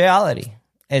it's a reality.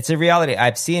 It's a reality.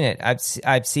 I've seen it.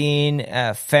 I've seen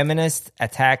feminists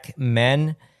attack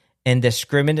men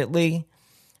indiscriminately.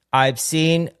 I've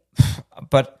seen,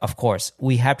 but of course,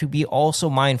 we have to be also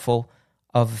mindful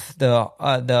of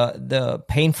the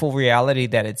painful reality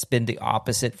that it's been the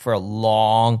opposite for a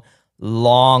long,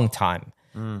 long time.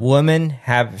 Women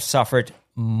have suffered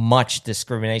much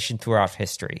discrimination throughout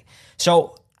history.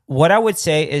 So what I would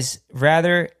say is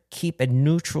rather keep a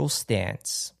neutral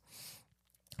stance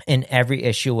in every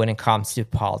issue when it comes to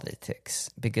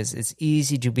politics, because it's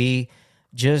easy to be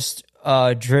just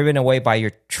driven away by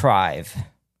your tribe,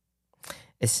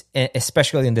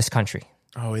 especially in this country.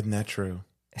 Oh, isn't that true?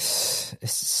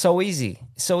 It's so easy.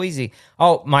 So easy.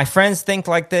 Oh, my friends think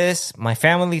like this. My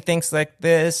family thinks like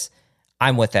this.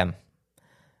 I'm with them.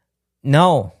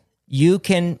 No, you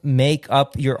can make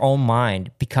up your own mind.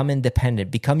 Become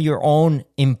independent. Become your own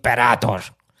imperator.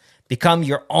 Become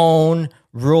your own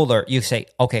ruler. You say,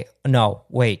 okay, no,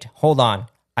 wait, hold on.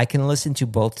 I can listen to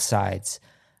both sides.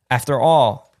 After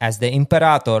all, as the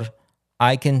imperator,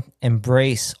 I can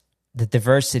embrace the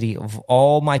diversity of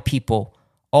all my people,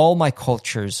 all my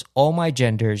cultures, all my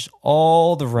genders,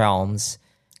 all the realms,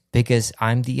 because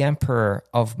I'm the emperor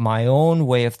of my own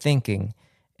way of thinking,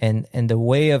 and the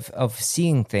way of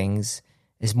seeing things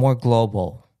is more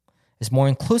global, it's more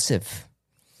inclusive,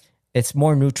 it's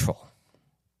more neutral.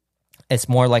 It's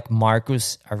more like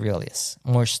Marcus Aurelius,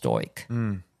 more stoic.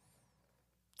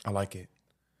 I like it.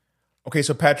 Okay,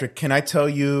 so Patrick, can I tell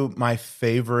you my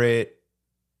favorite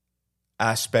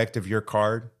aspect of your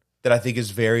card that I think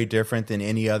is very different than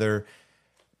any other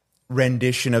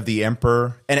rendition of the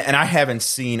Emperor? And I haven't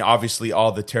seen, obviously,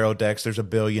 all the tarot decks. There's a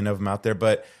billion of them out there.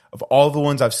 But of all the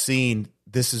ones I've seen,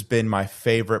 this has been my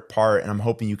favorite part, and I'm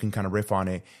hoping you can kind of riff on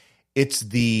it. It's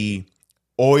the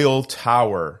oil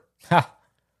tower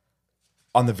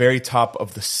on the very top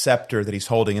of the scepter that he's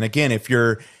holding. And again, if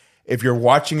you're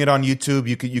watching it on YouTube,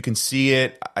 you can see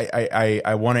it.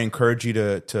 I want to encourage you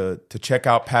to check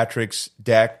out Patrick's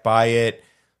deck, buy it,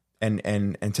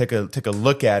 and take a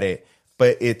look at it.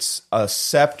 But it's a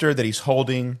scepter that he's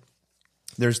holding.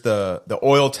 There's the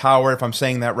oil tower, if I'm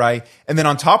saying that right. And then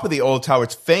on top of the oil tower,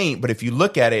 it's faint, but if you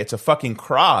look at it, it's a fucking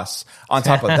cross on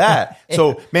top of that.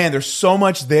 So, man, there's so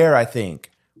much there, I think.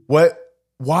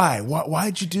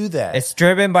 Why'd you do that? It's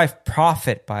driven by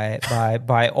profit,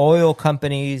 by oil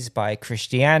companies, by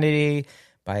Christianity,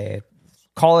 by,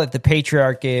 call it the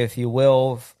patriarchy, if you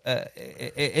will.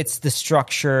 It's the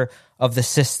structure of the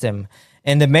system.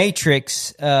 In the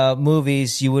Matrix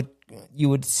movies, you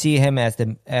would see him as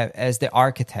the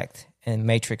architect in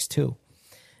Matrix 2.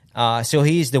 So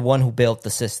he's the one who built the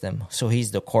system. So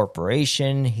he's the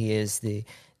corporation. He is the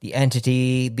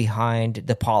entity behind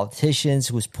the politicians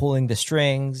who's pulling the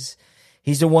strings.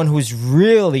 He's the one who's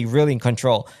really, really in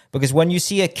control. Because when you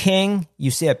see a king,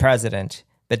 you see a president.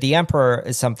 But the emperor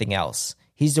is something else.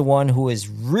 He's the one who is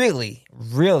really,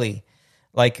 really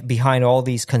like behind all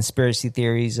these conspiracy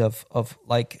theories of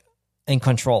like in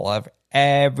control of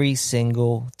every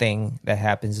single thing that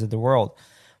happens in the world.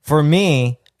 For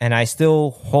me, and I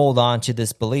still hold on to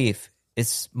this belief,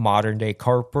 it's modern day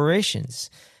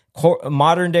corporations.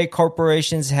 Modern day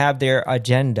corporations have their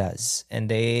agendas, and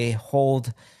they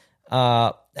hold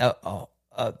a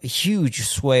huge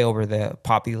sway over the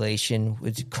population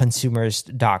with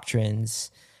consumerist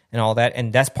doctrines and all that.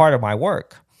 And that's part of my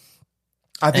work.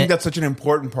 I think that's such an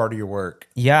important part of your work.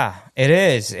 Yeah, it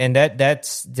is. And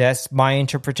that's my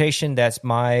interpretation. That's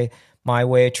my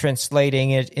way of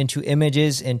translating it into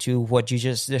images, into what you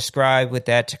just described with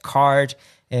that card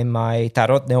in my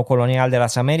Tarot Neocolonial de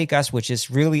las Americas, which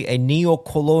is really a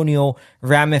neo-colonial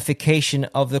ramification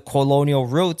of the colonial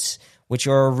roots, which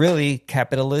are really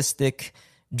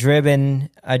capitalistic-driven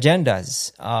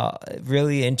agendas,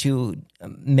 really into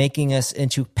making us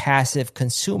into passive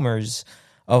consumers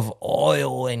of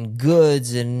oil and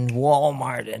goods and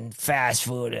Walmart and fast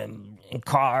food and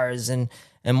cars and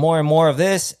more of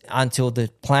this until the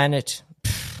planet,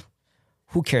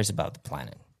 who cares about the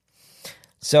planet?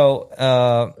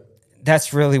 So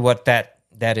that's really what that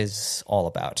is all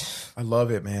about. I love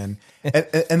it, man.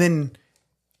 And then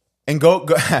And go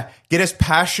get as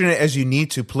passionate as you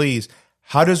need to, please.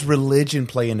 How does religion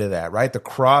play into that, right? The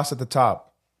cross at the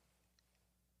top.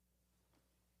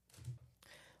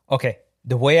 Okay.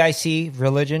 The way I see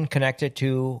religion connected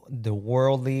to the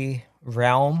worldly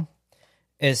realm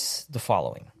is the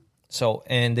following. So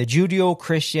in the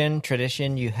Judeo-Christian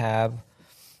tradition, you have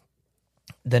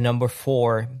the number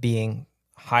 4 being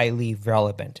highly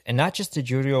relevant. And not just the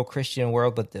Judeo-Christian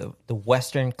world, but the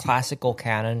Western classical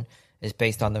canon is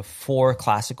based on the 4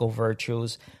 classical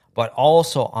virtues, but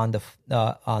also on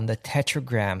the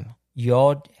tetragram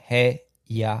Yod, He,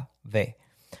 Yahweh,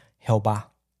 Jehovah,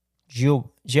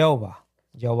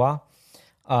 Jehovah.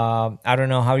 I don't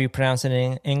know how you pronounce it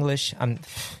in English.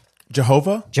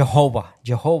 Jehovah.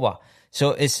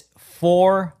 So it's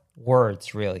 4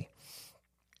 words, really.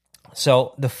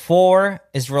 So the 4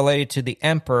 is related to the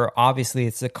emperor. Obviously,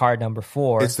 it's the card number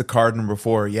 4. It's the card number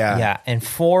 4, yeah. Yeah, and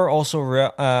 4 also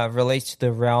relates to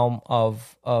the realm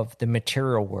of the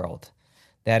material world.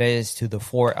 That is to the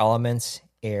 4 elements: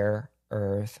 air,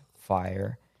 earth,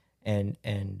 fire, and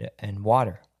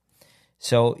water.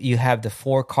 So you have the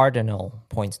 4 cardinal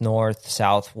points: north,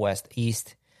 south, west,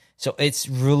 east. So it's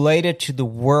related to the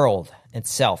world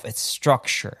itself, its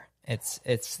structure.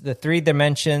 It's the 3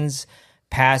 dimensions: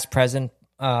 past, present,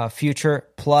 future,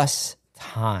 plus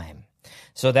time.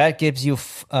 So that gives you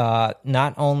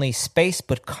not only space,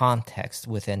 but context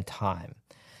within time.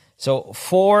 So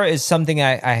 4 is something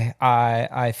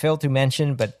I failed to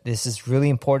mention, but this is really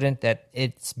important, that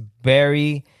it's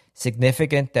very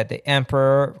significant that the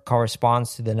emperor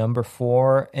corresponds to the number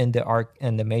 4 in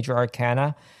the major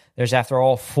arcana. There's, after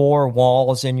all, 4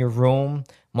 walls in your room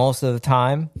most of the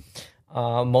time.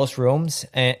 Most rooms,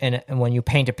 and when you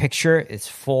paint a picture, it's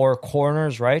 4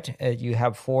 corners, right? You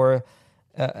have 4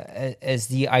 as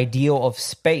the ideal of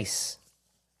space.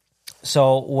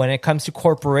 So when it comes to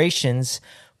corporations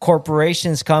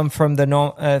come from the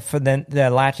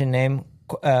Latin name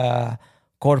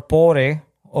corpore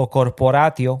or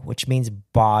corporatio, which means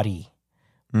body.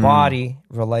 Body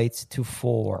relates to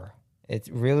 4. It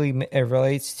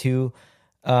relates to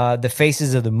the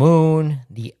phases of the moon,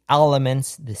 the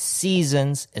elements, the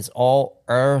seasons. Is all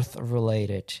earth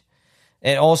related.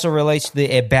 It also relates to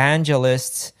the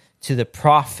evangelists, to the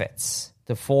prophets,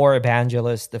 the 4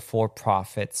 evangelists, the 4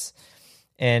 prophets.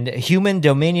 And human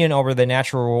dominion over the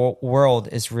natural world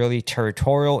is really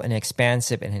territorial and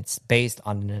expansive, and it's based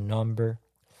on the number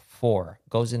 4. It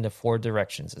goes into 4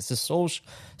 directions. It's a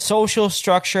social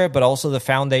structure, but also the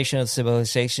foundation of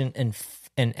civilization and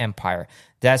empire.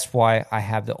 That's why I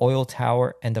have the oil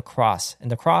tower and the cross.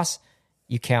 And the cross,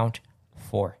 you count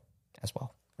 4 as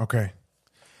well. Okay.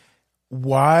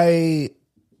 Why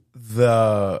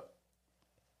the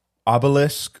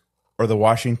obelisk or the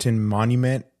Washington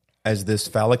Monument as this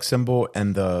phallic symbol,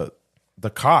 and the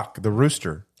cock, the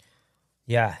rooster?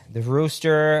 Yeah, the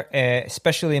rooster,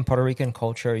 especially in Puerto Rican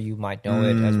culture, you might know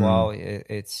it as well.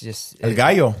 It's just... El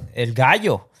gallo. El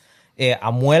gallo.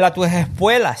 Amuela tus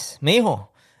espuelas, mijo.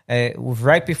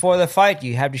 Right before the fight,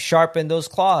 you have to sharpen those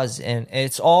claws, and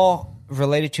it's all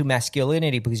related to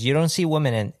masculinity, because you don't see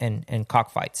women in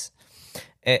cockfights.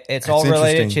 It's all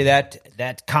related to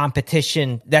that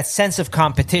competition, that sense of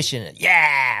competition.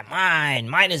 Yeah,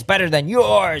 mine is better than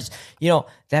yours. You know,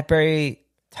 that very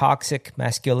toxic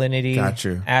masculinity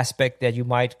aspect that you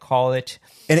might call it.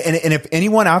 And if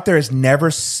anyone out there has never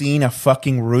seen a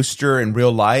fucking rooster in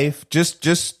real life, just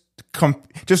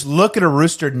look at a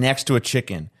rooster next to a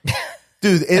chicken.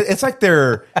 Dude, it's like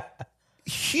they're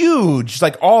huge,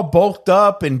 like all bulked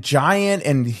up and giant,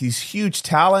 and these huge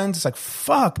talons. It's like,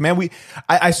 fuck, man.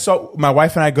 I saw, my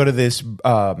wife and I go to this,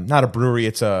 not a brewery,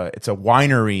 it's a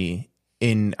winery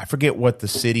in, I forget what the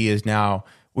city is now.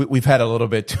 We've had a little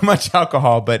bit too much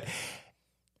alcohol, but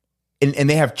and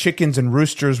they have chickens and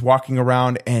roosters walking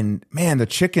around, and man,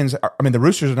 the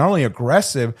roosters are not only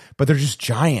aggressive, but they're just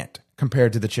giant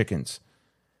compared to the chickens.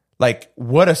 Like,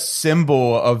 what a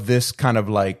symbol of this kind of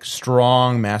like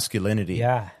strong masculinity.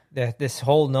 Yeah, this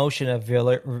whole notion of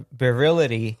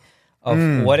virility,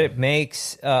 of what it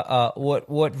makes,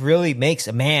 what really makes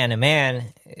a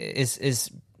man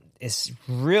is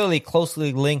really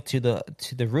closely linked to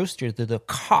the rooster, to the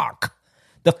cock.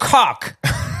 The cock.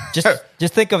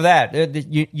 Just think of that.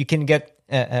 You can get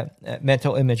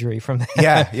mental imagery from that.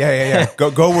 Yeah.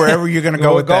 Go wherever you're going to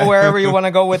go with that. Go wherever you want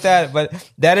to go with that.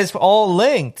 But that is all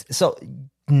linked. So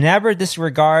never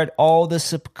disregard all the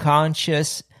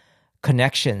subconscious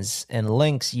connections and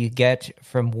links you get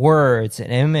from words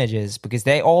and images, because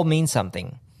they all mean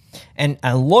something. And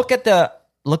look at the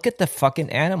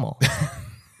fucking animal.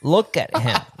 Look at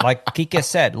him. Like Kike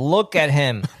said, look at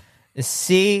him.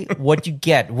 See what you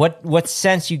get, what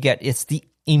sense you get. It's the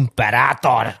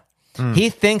imperator. He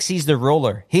thinks he's the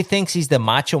ruler. He thinks he's the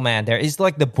macho man there. He's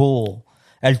like the bull,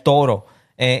 el toro.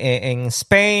 In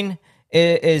Spain,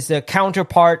 is the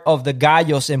counterpart of the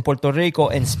gallos in Puerto Rico.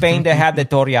 In Spain, they have the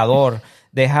toreador.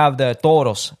 They have the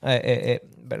toros,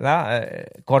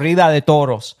 ¿verdad? Corrida de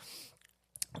toros.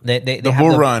 They the have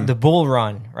bull run. The bull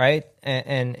run, right?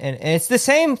 And it's the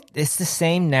same. It's the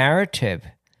same narrative.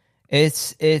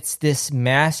 It's this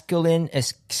masculine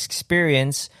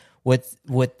experience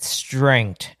with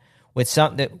strength, with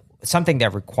something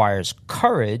that requires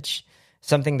courage,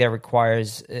 something that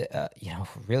requires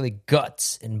really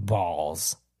guts and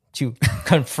balls to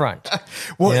confront.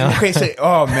 Well, okay, so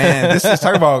oh man, this is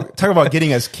talk about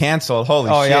getting us canceled. Holy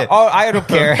shit! Yeah. Oh, I don't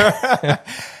care.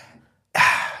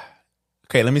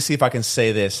 Okay, let me see if I can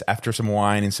say this after some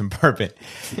wine and some bourbon.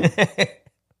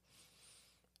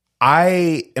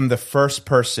 I am the first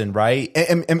person, right?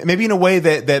 And maybe in a way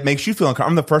that makes you feel uncomfortable.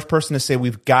 I'm the first person to say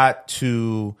we've got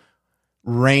to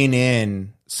rein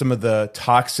in some of the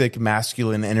toxic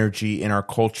masculine energy in our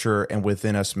culture and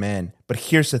within us men. But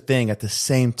here's the thing, at the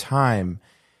same time,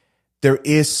 there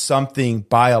is something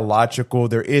biological,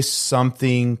 there is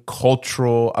something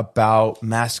cultural about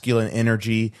masculine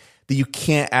energy that you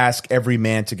can't ask every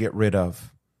man to get rid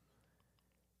of.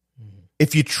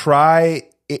 If you try,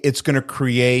 it's going to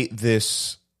create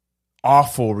this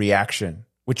awful reaction,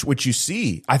 which you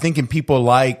see, I think, in people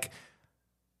like,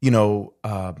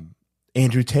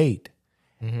 Andrew Tate.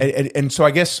 Mm-hmm. And so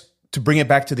I guess to bring it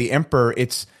back to the emperor,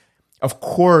 it's, of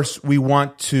course, we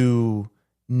want to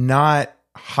not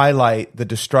highlight the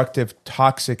destructive,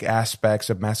 toxic aspects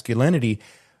of masculinity,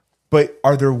 but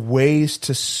are there ways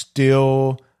to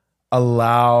still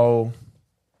allow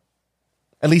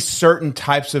at least certain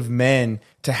types of men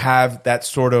to have that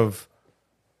sort of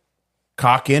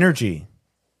cock energy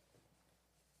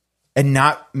and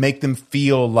not make them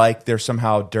feel like they're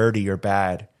somehow dirty or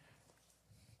bad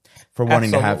for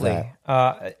wanting to have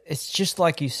that? It's just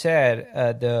like you said,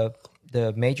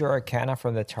 the major arcana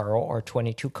from the tarot are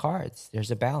 22 cards.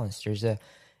 There's a balance. There's a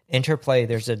interplay.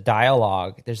 There's a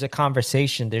dialogue. There's a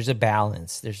conversation. There's a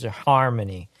balance. There's a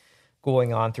harmony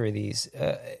going on through these.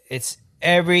 It's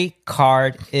every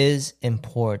card is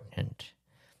important.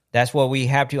 That's what we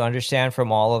have to understand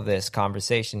from all of this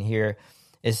conversation here.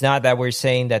 It's not that we're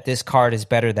saying that this card is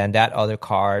better than that other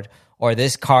card, or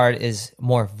this card is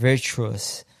more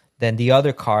virtuous than the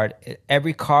other card.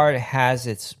 Every card has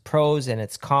its pros and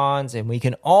its cons, and we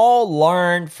can all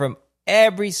learn from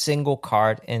every single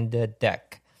card in the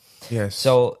deck. Yes.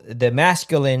 So the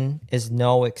masculine is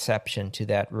no exception to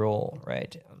that rule,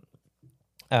 right?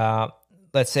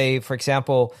 Let's say, for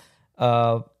example,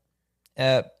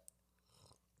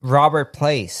 Robert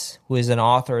Place, who is an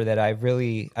author that I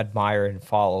really admire and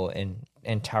follow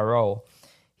in tarot,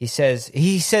 he says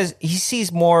he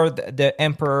sees more the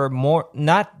emperor more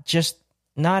not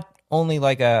only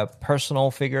like a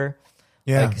personal figure,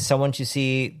 like someone to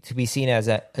be seen as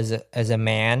a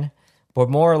man, but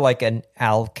more like an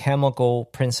alchemical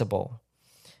principle,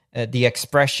 the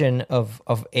expression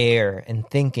of air and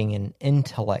thinking and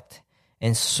intellect,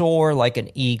 and soar like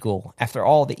an eagle. After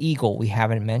all, the eagle, we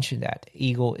haven't mentioned that.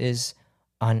 Eagle is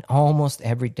on almost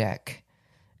every deck.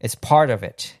 It's part of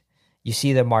it. You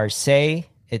see the Marseille,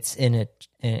 it's in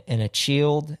a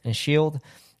shield.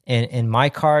 And in my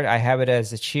card, I have it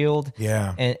as a shield.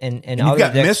 Yeah. And you've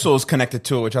got missiles connected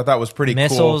to it, which I thought was pretty cool.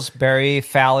 Missiles, very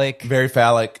phallic. Very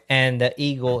phallic. And the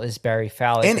eagle is very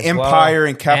phallic. And empire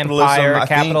and capitalism.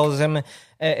 Capitalism.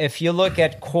 If you look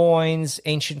at coins,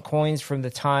 ancient coins from the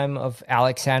time of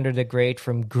Alexander the Great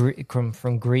from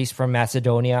Greece, from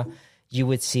Macedonia, you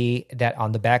would see that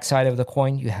on the backside of the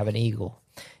coin, you have an eagle.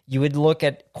 You would look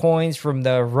at coins from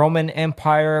the Roman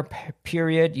Empire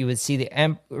period. You would see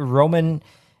the Roman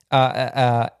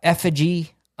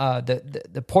effigy,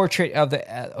 the portrait of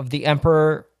the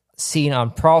emperor seen on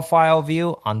profile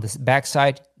view. On the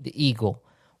backside, the eagle.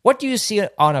 What do you see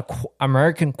on an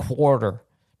American quarter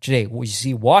today? You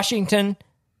see Washington,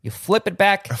 you flip it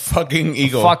back. A fucking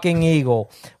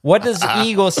eagle. What does the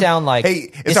eagle sound like?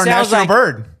 Hey, it's our national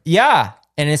bird. Yeah,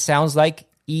 and it sounds like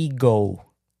ego.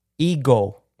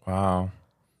 Wow.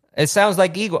 It sounds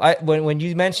like ego. When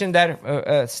you mentioned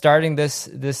that starting this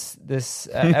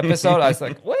episode, I was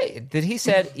like, wait, did he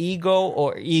said ego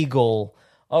or eagle?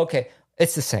 Okay,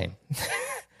 it's the same.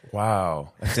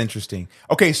 Wow, that's interesting.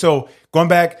 Okay, so going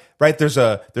back, right? There's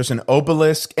an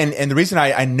obelisk, and the reason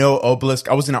I know obelisk,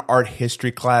 I was in an art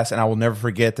history class, and I will never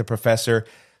forget the professor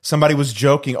somebody was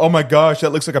joking, "Oh my gosh,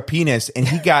 that looks like a penis," and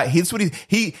he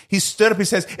stood up. He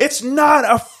says, "It's not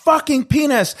a fucking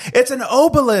penis. It's an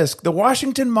obelisk. The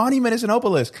Washington Monument is an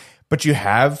obelisk." But you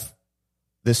have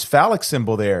this phallic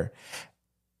symbol there.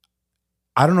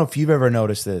 I don't know if you've ever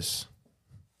noticed this.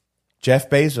 Jeff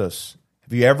Bezos.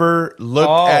 Have you ever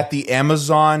looked at the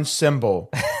Amazon symbol?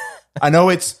 I know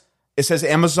it says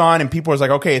Amazon, and people are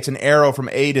like, okay, it's an arrow from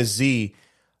A to Z.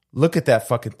 Look at that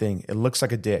fucking thing. It looks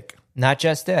like a dick. Not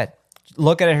just that.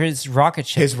 Look at his rocket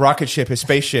ship. His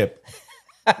spaceship.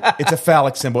 It's a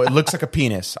phallic symbol. It looks like a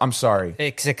penis. I'm sorry.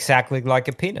 It's exactly like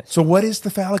a penis. So what is the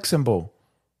phallic symbol?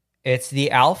 It's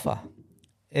the alpha.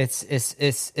 It's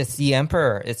the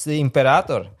emperor. It's the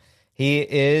imperator. He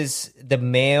is the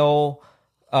male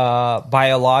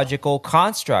biological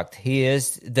construct. He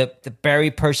is the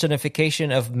very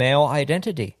personification of male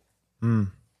identity.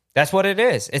 That's what it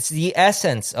is. It's the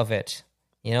essence of it.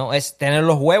 You know, es tener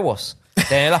los huevos,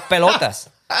 tener las pelotas,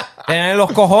 tener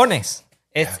los cojones.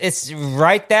 It's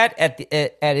right that at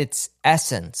its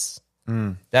essence.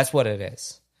 That's what it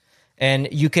is. And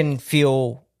you can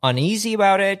feel uneasy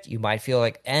about it. You might feel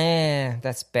like,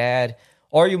 that's bad.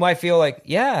 Or you might feel like,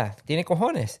 yeah, tiene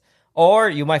cojones. Or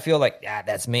you might feel like, yeah,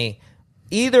 that's me.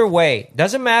 Either way,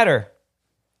 doesn't matter.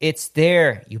 It's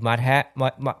there. You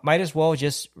might as well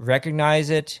just recognize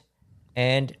it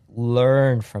and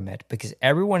learn from it, because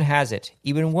everyone has it.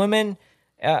 Even women,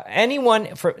 anyone,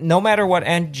 no matter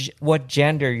what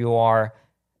gender you are,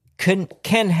 can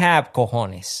have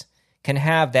cojones, can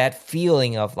have that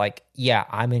feeling of like, yeah,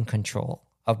 I'm in control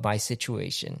of my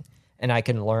situation and I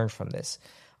can learn from this.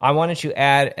 I wanted to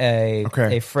add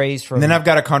a phrase from... And then I've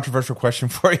got a controversial question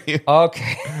for you.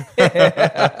 Okay.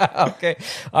 Okay.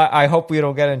 I hope we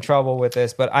don't get in trouble with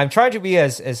this, but I'm trying to be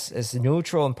as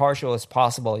neutral and partial as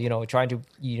possible, trying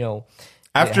to,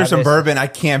 After some bourbon, I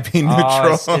can't be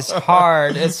neutral. It's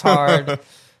hard. It's hard.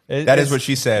 That is what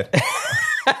she said.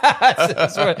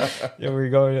 Here we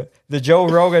go. The Joe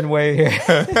Rogan way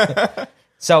here.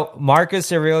 So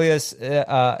Marcus Aurelius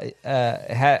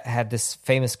had this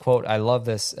famous quote. I love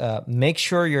this. Make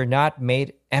sure you're not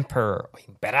made emperor,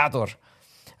 imperator.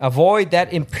 Avoid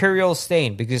that imperial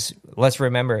stain, because let's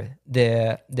remember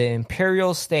the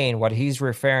imperial stain. What he's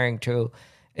referring to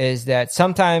is that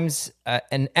sometimes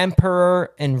an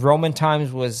emperor in Roman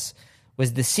times was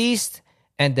deceased,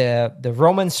 and the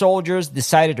Roman soldiers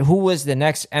decided who was the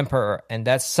next emperor, and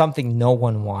that's something no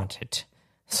one wanted.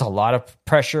 It's a lot of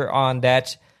pressure on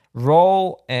that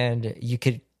role, and you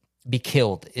could be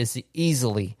killed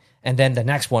easily, and then the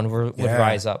next one would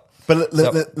rise up. But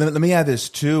let me add this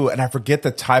too, and I forget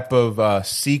the type of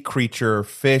sea creature,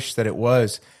 fish that it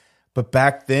was, but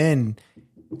back then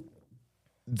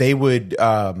they would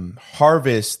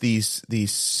harvest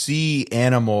these sea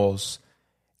animals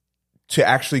to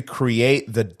actually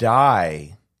create the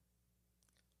dye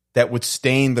that would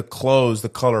stain the clothes the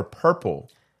color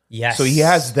purple. Yes. So he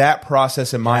has that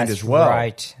process in mind as well.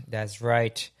 That's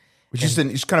right. Which is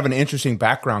it's kind of an interesting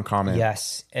background comment.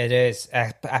 Yes, it is.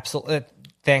 Absolutely.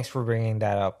 Thanks for bringing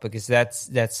that up, because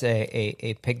that's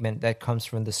a pigment that comes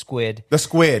from the squid. The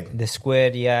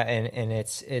squid, yeah, and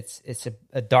it's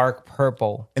a dark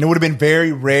purple. And it would have been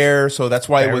very rare, so that's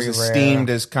why it was esteemed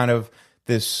as kind of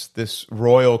this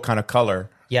royal kind of color.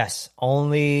 Yes,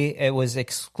 only it was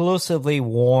exclusively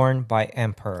worn by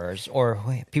emperors or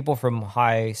people from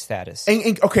high status.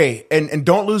 And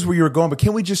don't lose where you were going, but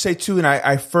can we just say too, and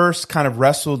I first kind of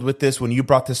wrestled with this when you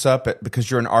brought this up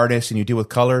because you're an artist and you deal with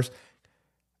colors.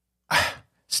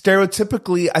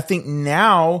 Stereotypically, I think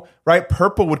now, right,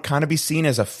 purple would kind of be seen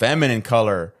as a feminine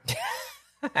color.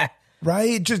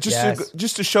 Right?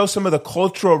 Just to show some of the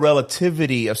cultural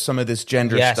relativity of some of this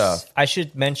gender stuff. I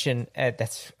should mention,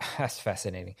 that's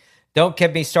fascinating. Don't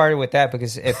get me started with that,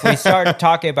 because if we start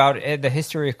talking about the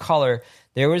history of color,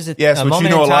 there was a which you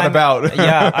know a lot about.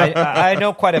 Yeah, I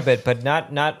know quite a bit, but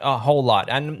not a whole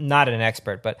lot. I'm not an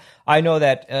expert, but I know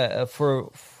that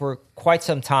for quite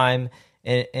some time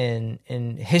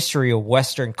in history of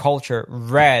Western culture,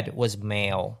 red was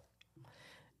male.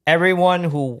 Everyone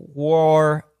who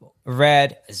wore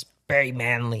red is very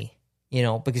manly,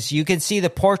 because you can see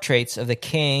the portraits of the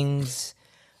kings,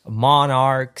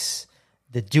 monarchs,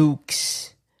 the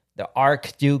dukes, the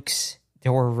archdukes. They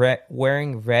were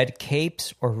wearing red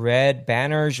capes or red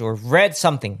banners or red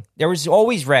something. There was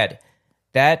always red.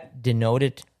 That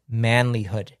denoted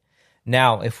manlyhood.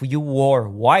 Now, if you wore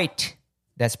white,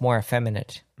 that's more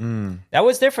effeminate. That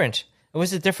was different. It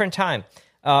was a different time.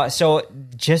 So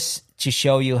just to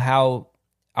show you how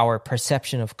our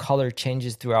perception of color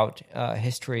changes throughout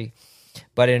history.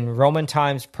 But in Roman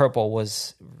times, purple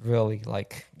was really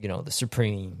like, the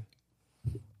supreme.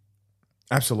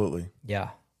 Absolutely. Yeah.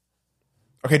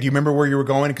 Okay, do you remember where you were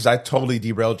going? Because I totally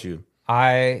derailed you.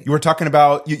 You were talking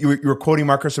about, you were quoting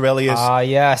Marcus Aurelius.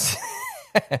 Yes.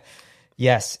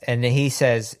 Yes. And he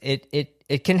says,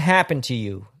 it can happen to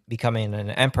you becoming an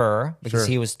emperor because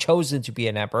he was chosen to be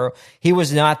an emperor. He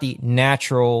was not the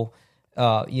natural,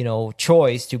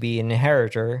 choice to be an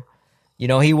inheritor.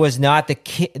 He was not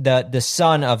the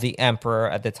son of the emperor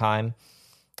at the time.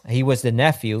 He was the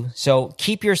nephew. So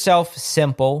keep yourself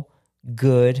simple,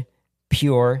 good,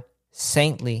 pure,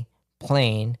 saintly,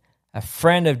 plain, a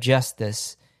friend of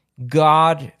justice,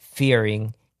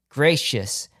 God-fearing,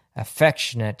 gracious,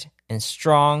 affectionate, and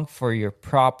strong for your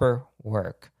proper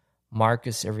work.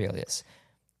 Marcus Aurelius.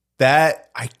 That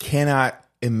I cannot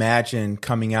imagine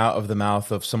coming out of the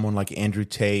mouth of someone like Andrew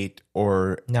Tate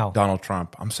or Donald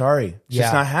Trump. I'm sorry. It's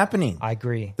just not happening. I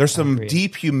agree. There's some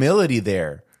deep humility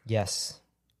there. Yes.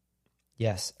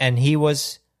 Yes. And he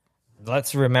was,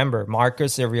 let's remember,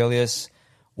 Marcus Aurelius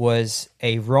was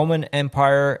a Roman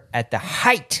Empire at the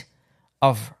height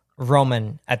of the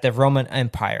Roman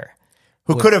Empire.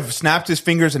 Who could have snapped his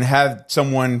fingers and had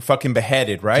someone fucking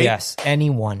beheaded, right? Yes,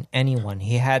 anyone.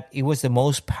 He was the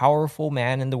most powerful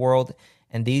man in the world,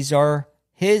 and these are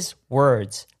his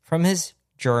words from his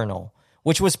journal,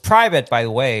 which was private, by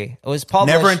the way. It was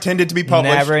published. Never intended to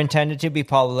be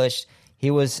published. He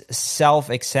was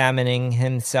self-examining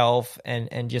himself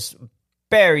and just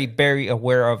very, very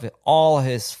aware of all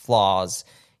his flaws.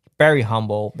 Very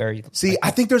humble, very... See,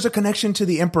 I think there's a connection to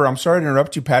the emperor. I'm sorry to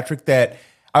interrupt you, Patrick, that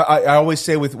I always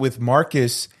say with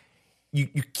Marcus, you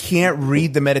can't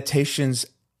read the Meditations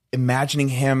imagining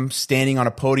him standing on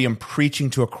a podium preaching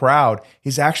to a crowd.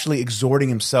 He's actually exhorting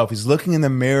himself. He's looking in the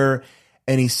mirror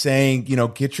and he's saying,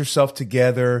 get yourself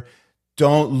together.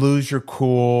 Don't lose your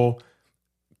cool.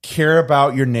 Care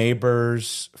about your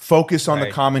neighbors. Focus on the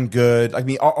common good. I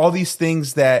mean, all these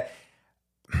things that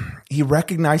he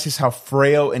recognizes how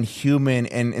frail and human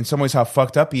and in some ways how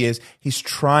fucked up he is. He's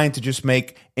trying to just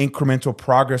make incremental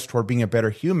progress toward being a better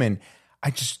human.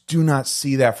 I just do not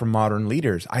see that from modern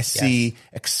leaders. I see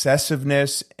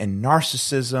excessiveness and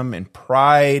narcissism and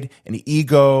pride and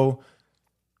ego.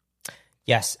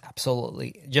 Yes,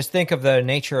 absolutely. Just think of the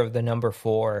nature of the number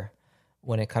 4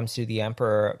 when it comes to the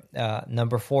emperor.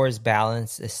 Number 4 is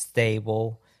balance, is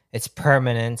stable, it's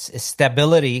permanence, it's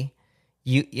stability.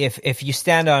 If you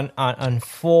stand on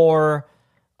 4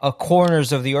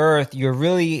 corners of the earth, you're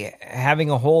really having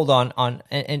a hold on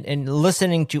and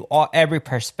listening to every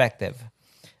perspective.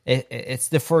 It's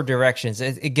the 4 directions.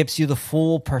 It gives you the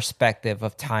full perspective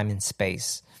of time and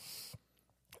space,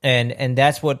 and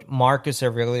that's what Marcus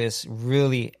Aurelius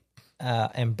really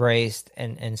embraced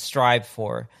and strived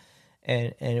for,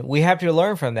 and we have to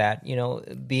learn from that.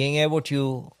 Being able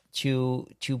to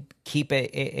keep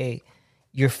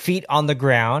your feet on the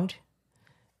ground,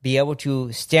 be able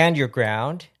to stand your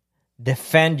ground,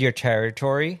 defend your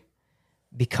territory,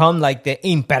 become like the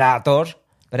imperator,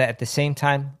 but at the same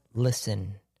time,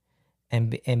 listen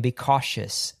and be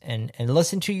cautious and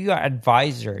listen to your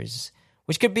advisors,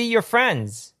 which could be your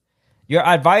friends. Your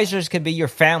advisors could be your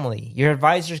family. Your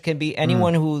advisors can be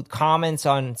anyone who comments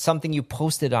on something you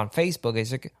posted on Facebook.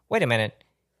 It's like, wait a minute,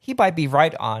 he might be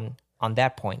right on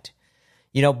that point.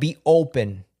 Be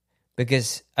open.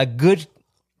 Because a good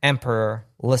emperor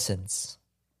listens.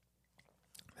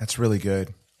 That's really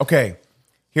good. Okay,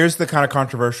 here's the kind of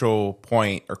controversial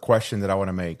point or question that I want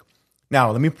to make.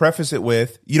 Now, let me preface it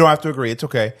with, you don't have to agree. It's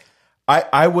okay.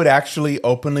 I would actually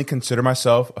openly consider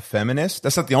myself a feminist.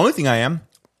 That's not the only thing I am.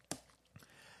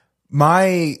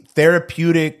 My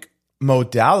therapeutic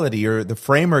modality or the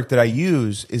framework that I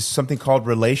use is something called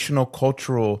relational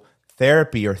cultural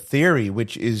therapy or theory,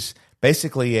 which is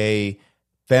basically a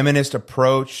feminist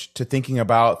approach to thinking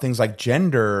about things like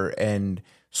gender and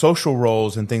social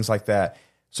roles and things like that.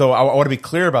 So I want to be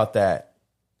clear about that.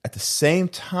 At the same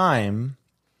time,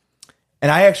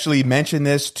 and I actually mentioned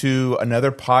this to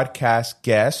another podcast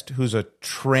guest who's a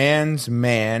trans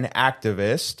man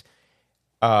activist.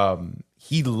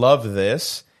 He loved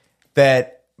this,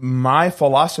 that my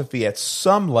philosophy at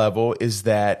some level is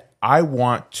that I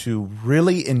want to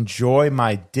really enjoy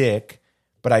my dick,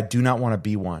 but I do not want to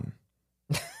be one.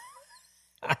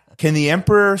 Can the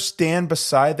emperor stand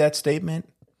beside that statement?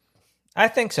 I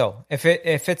think so. If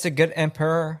it's a good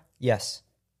emperor, yes.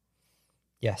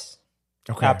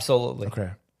 Okay. Absolutely.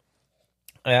 Okay.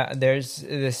 There's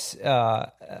this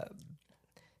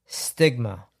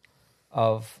stigma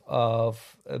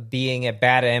of being a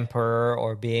bad emperor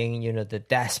or being, the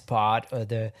despot or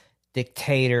the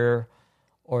dictator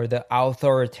or the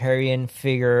authoritarian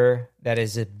figure that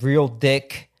is a real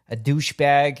dick, a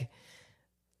douchebag.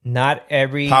 not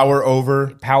every power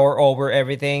over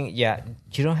everything. Yeah,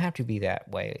 you don't have to be that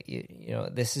way. You know,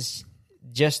 this is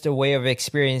just a way of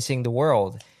experiencing the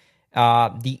world.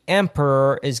 The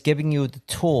emperor is giving you the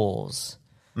tools,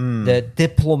 the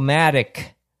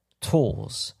diplomatic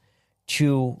tools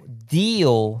to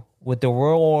deal with the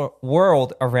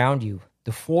world around you,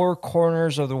 the four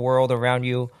corners of the world around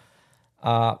you.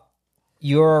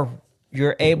 You're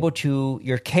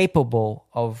capable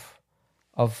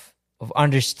of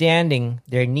understanding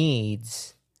their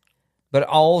needs, but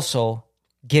also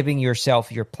giving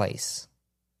yourself your place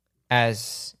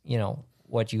as, you know,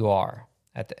 what you are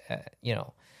at the, you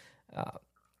know,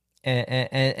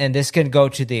 and this can go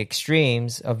to the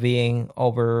extremes of being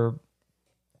over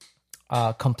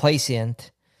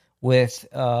complacent with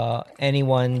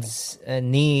anyone's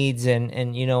needs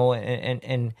and you know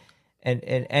and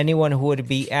anyone who would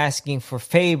be asking for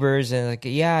favors and like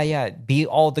be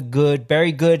all the good,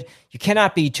 very good. You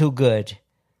cannot be too good.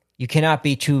 You cannot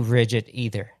be too rigid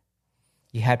either.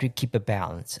 You have to keep a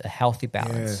balance, a healthy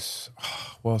balance. Yes,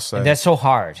 well said. And that's so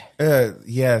hard.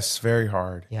 Yes, very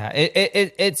hard. Yeah,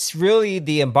 it's really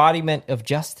the embodiment of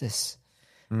justice.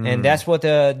 And that's what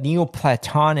the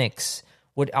Neoplatonics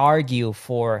would argue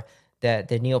for. That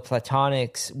the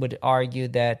Neoplatonics would argue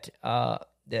that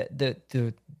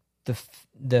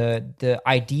the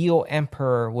ideal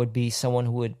emperor would be someone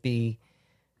who would be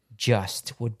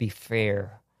just, would be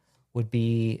fair, would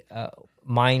be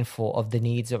mindful of the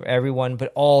needs of everyone,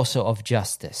 but also of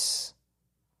justice.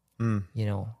 You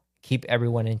know, keep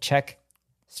everyone in check,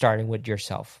 starting with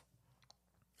yourself.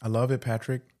 I love it,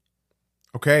 Patrick.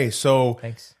 Okay, so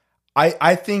Thanks.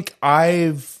 I think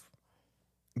I've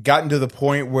gotten to the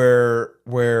point where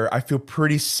I feel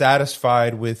pretty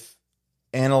satisfied with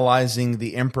analyzing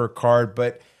the Emperor card,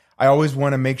 but I always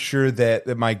want to make sure that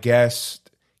my guests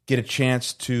get a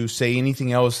chance to say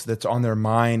anything else that's on their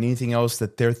mind, anything else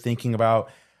that they're thinking about.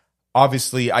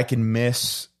 Obviously, I can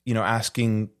miss, you know,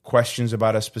 asking questions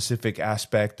about a specific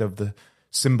aspect of the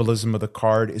symbolism of the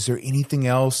card. Is there anything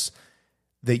else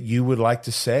that you would like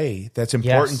to say that's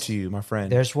important to you, my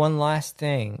friend? There's one last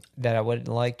thing that I would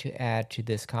like to add to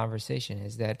this conversation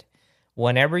is that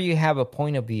whenever you have a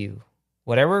point of view,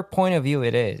 whatever point of view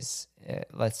it is,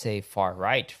 let's say far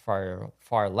right,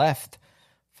 far left,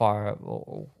 far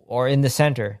or in the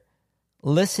center,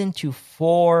 listen to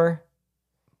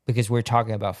because we're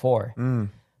talking about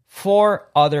four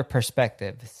other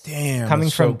perspectives. Damn, coming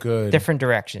from good. Different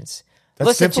directions. That's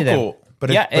listen difficult, to them.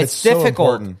 but it's difficult. So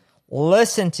important.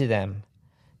 Listen to them.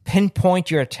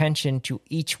 Pinpoint your attention to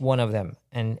each one of them,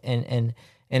 and in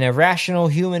a rational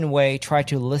human way, try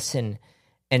to listen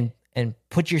and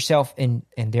put yourself in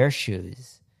their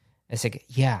shoes. It's like,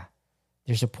 yeah,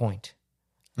 there's a point.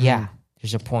 Yeah,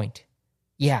 there's a point.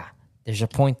 Yeah, there's a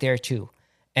point there too.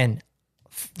 And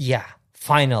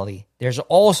finally, there's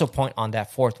also a point on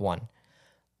that fourth one.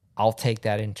 I'll take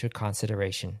that into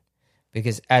consideration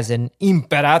because as an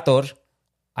imperator,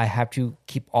 I have to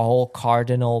keep all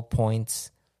cardinal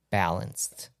points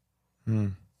balanced.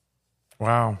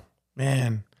 Wow,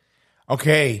 man.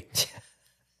 Okay.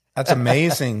 That's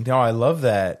amazing. No, I love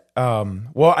that.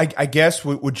 Well, I guess,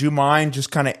 would you mind just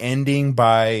kind of ending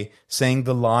by saying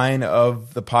the line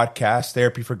of the podcast,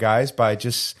 Therapy for Guys, by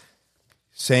just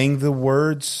saying the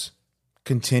words,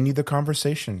 continue the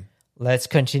conversation? Let's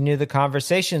continue the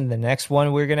conversation. The next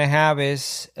one we're going to have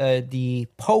is the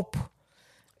Pope.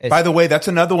 By the way, that's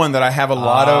another one that I have a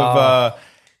lot of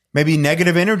maybe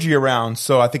negative energy around.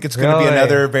 So I think it's going to be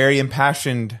another very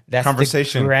impassioned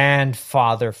conversation. The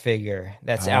grandfather figure.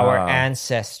 That's our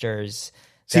ancestors.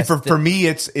 See, for me,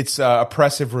 it's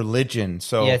oppressive religion.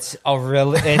 So it's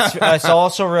it's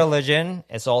also religion.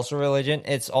 It's also religion.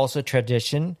 It's also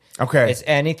tradition. Okay, it's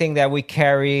anything that we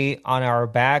carry on our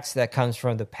backs that comes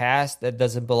from the past that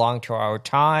doesn't belong to our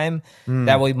time.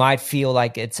 That we might feel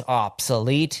like it's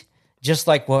obsolete. Just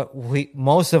like what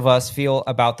most of us feel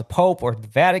about the Pope or the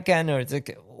Vatican, or it's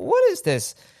like, what is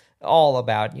this all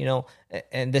about? You know,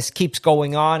 and this keeps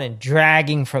going on and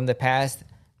dragging from the past.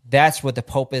 That's what the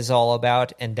Pope is all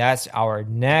about, and that's our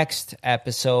next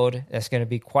episode. That's going to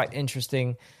be quite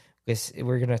interesting because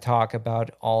we're going to talk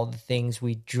about all the things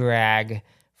we drag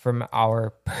from our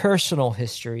personal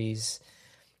histories.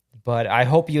 But I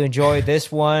hope you enjoyed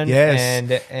this one.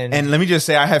 Yes. And let me just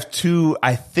say, I have two,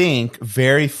 I think,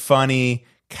 very funny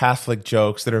Catholic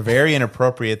jokes that are very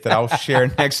inappropriate that I'll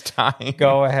share next time.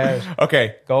 Go ahead.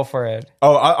 Okay. Go for it.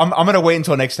 Oh, I'm going to wait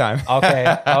until next time.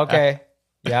 Okay.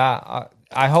 Yeah.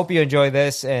 I hope you enjoy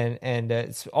this. And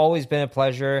it's always been a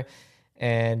pleasure.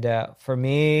 And for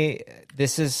me,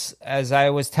 this is, as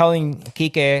I was telling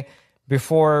Kike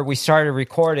before we started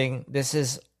recording, this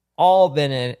is all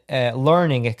been a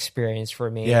learning experience for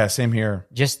me. Yeah, same here.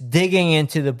 Just digging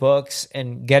into the books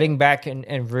and getting back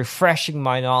and refreshing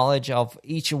my knowledge of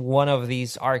each one of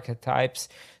these archetypes.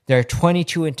 There are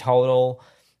 22 in total.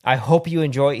 I hope you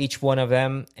enjoy each one of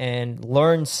them and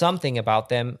learn something about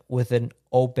them with an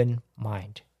open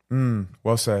mind.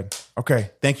 Well said. Okay.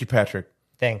 Thank you, Patrick.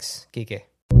 Thanks, Kike.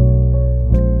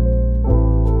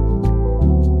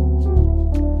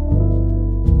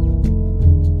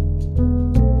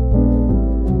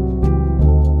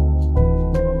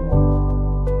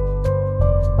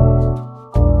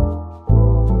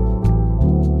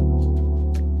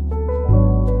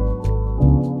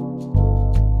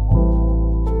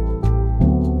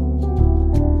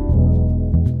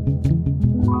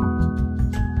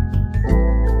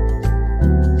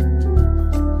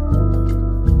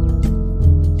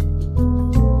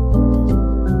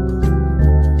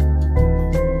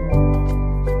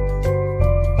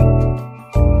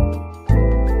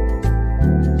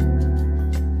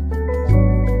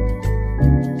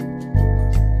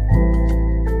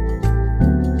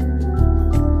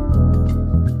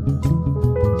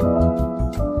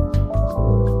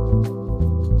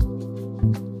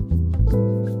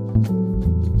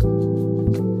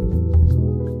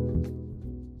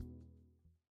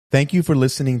 Thank you for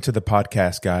listening to the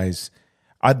podcast, guys.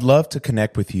 I'd love to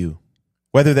connect with you,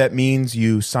 whether that means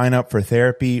you sign up for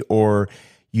therapy or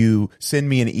you send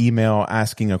me an email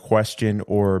asking a question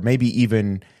or maybe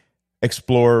even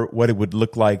explore what it would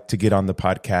look like to get on the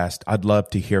podcast. I'd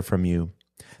love to hear from you.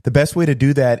 The best way to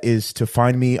do that is to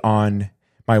find me on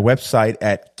my website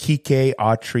at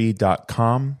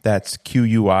kikeautry.com. That's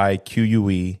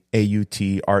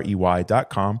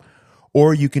KUIQUEAUTREY.com.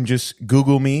 Or you can just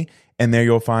Google me, and there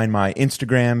you'll find my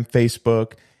Instagram,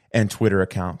 Facebook, and Twitter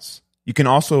accounts. You can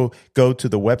also go to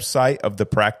the website of the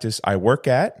practice I work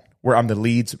at, where I'm the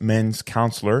Leeds men's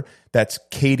counselor. That's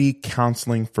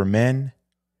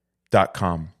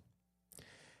katiecounselingformen.com.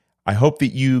 I hope that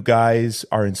you guys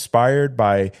are inspired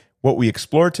by what we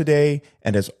explored today,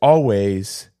 and as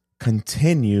always,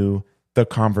 continue the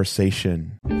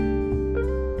conversation.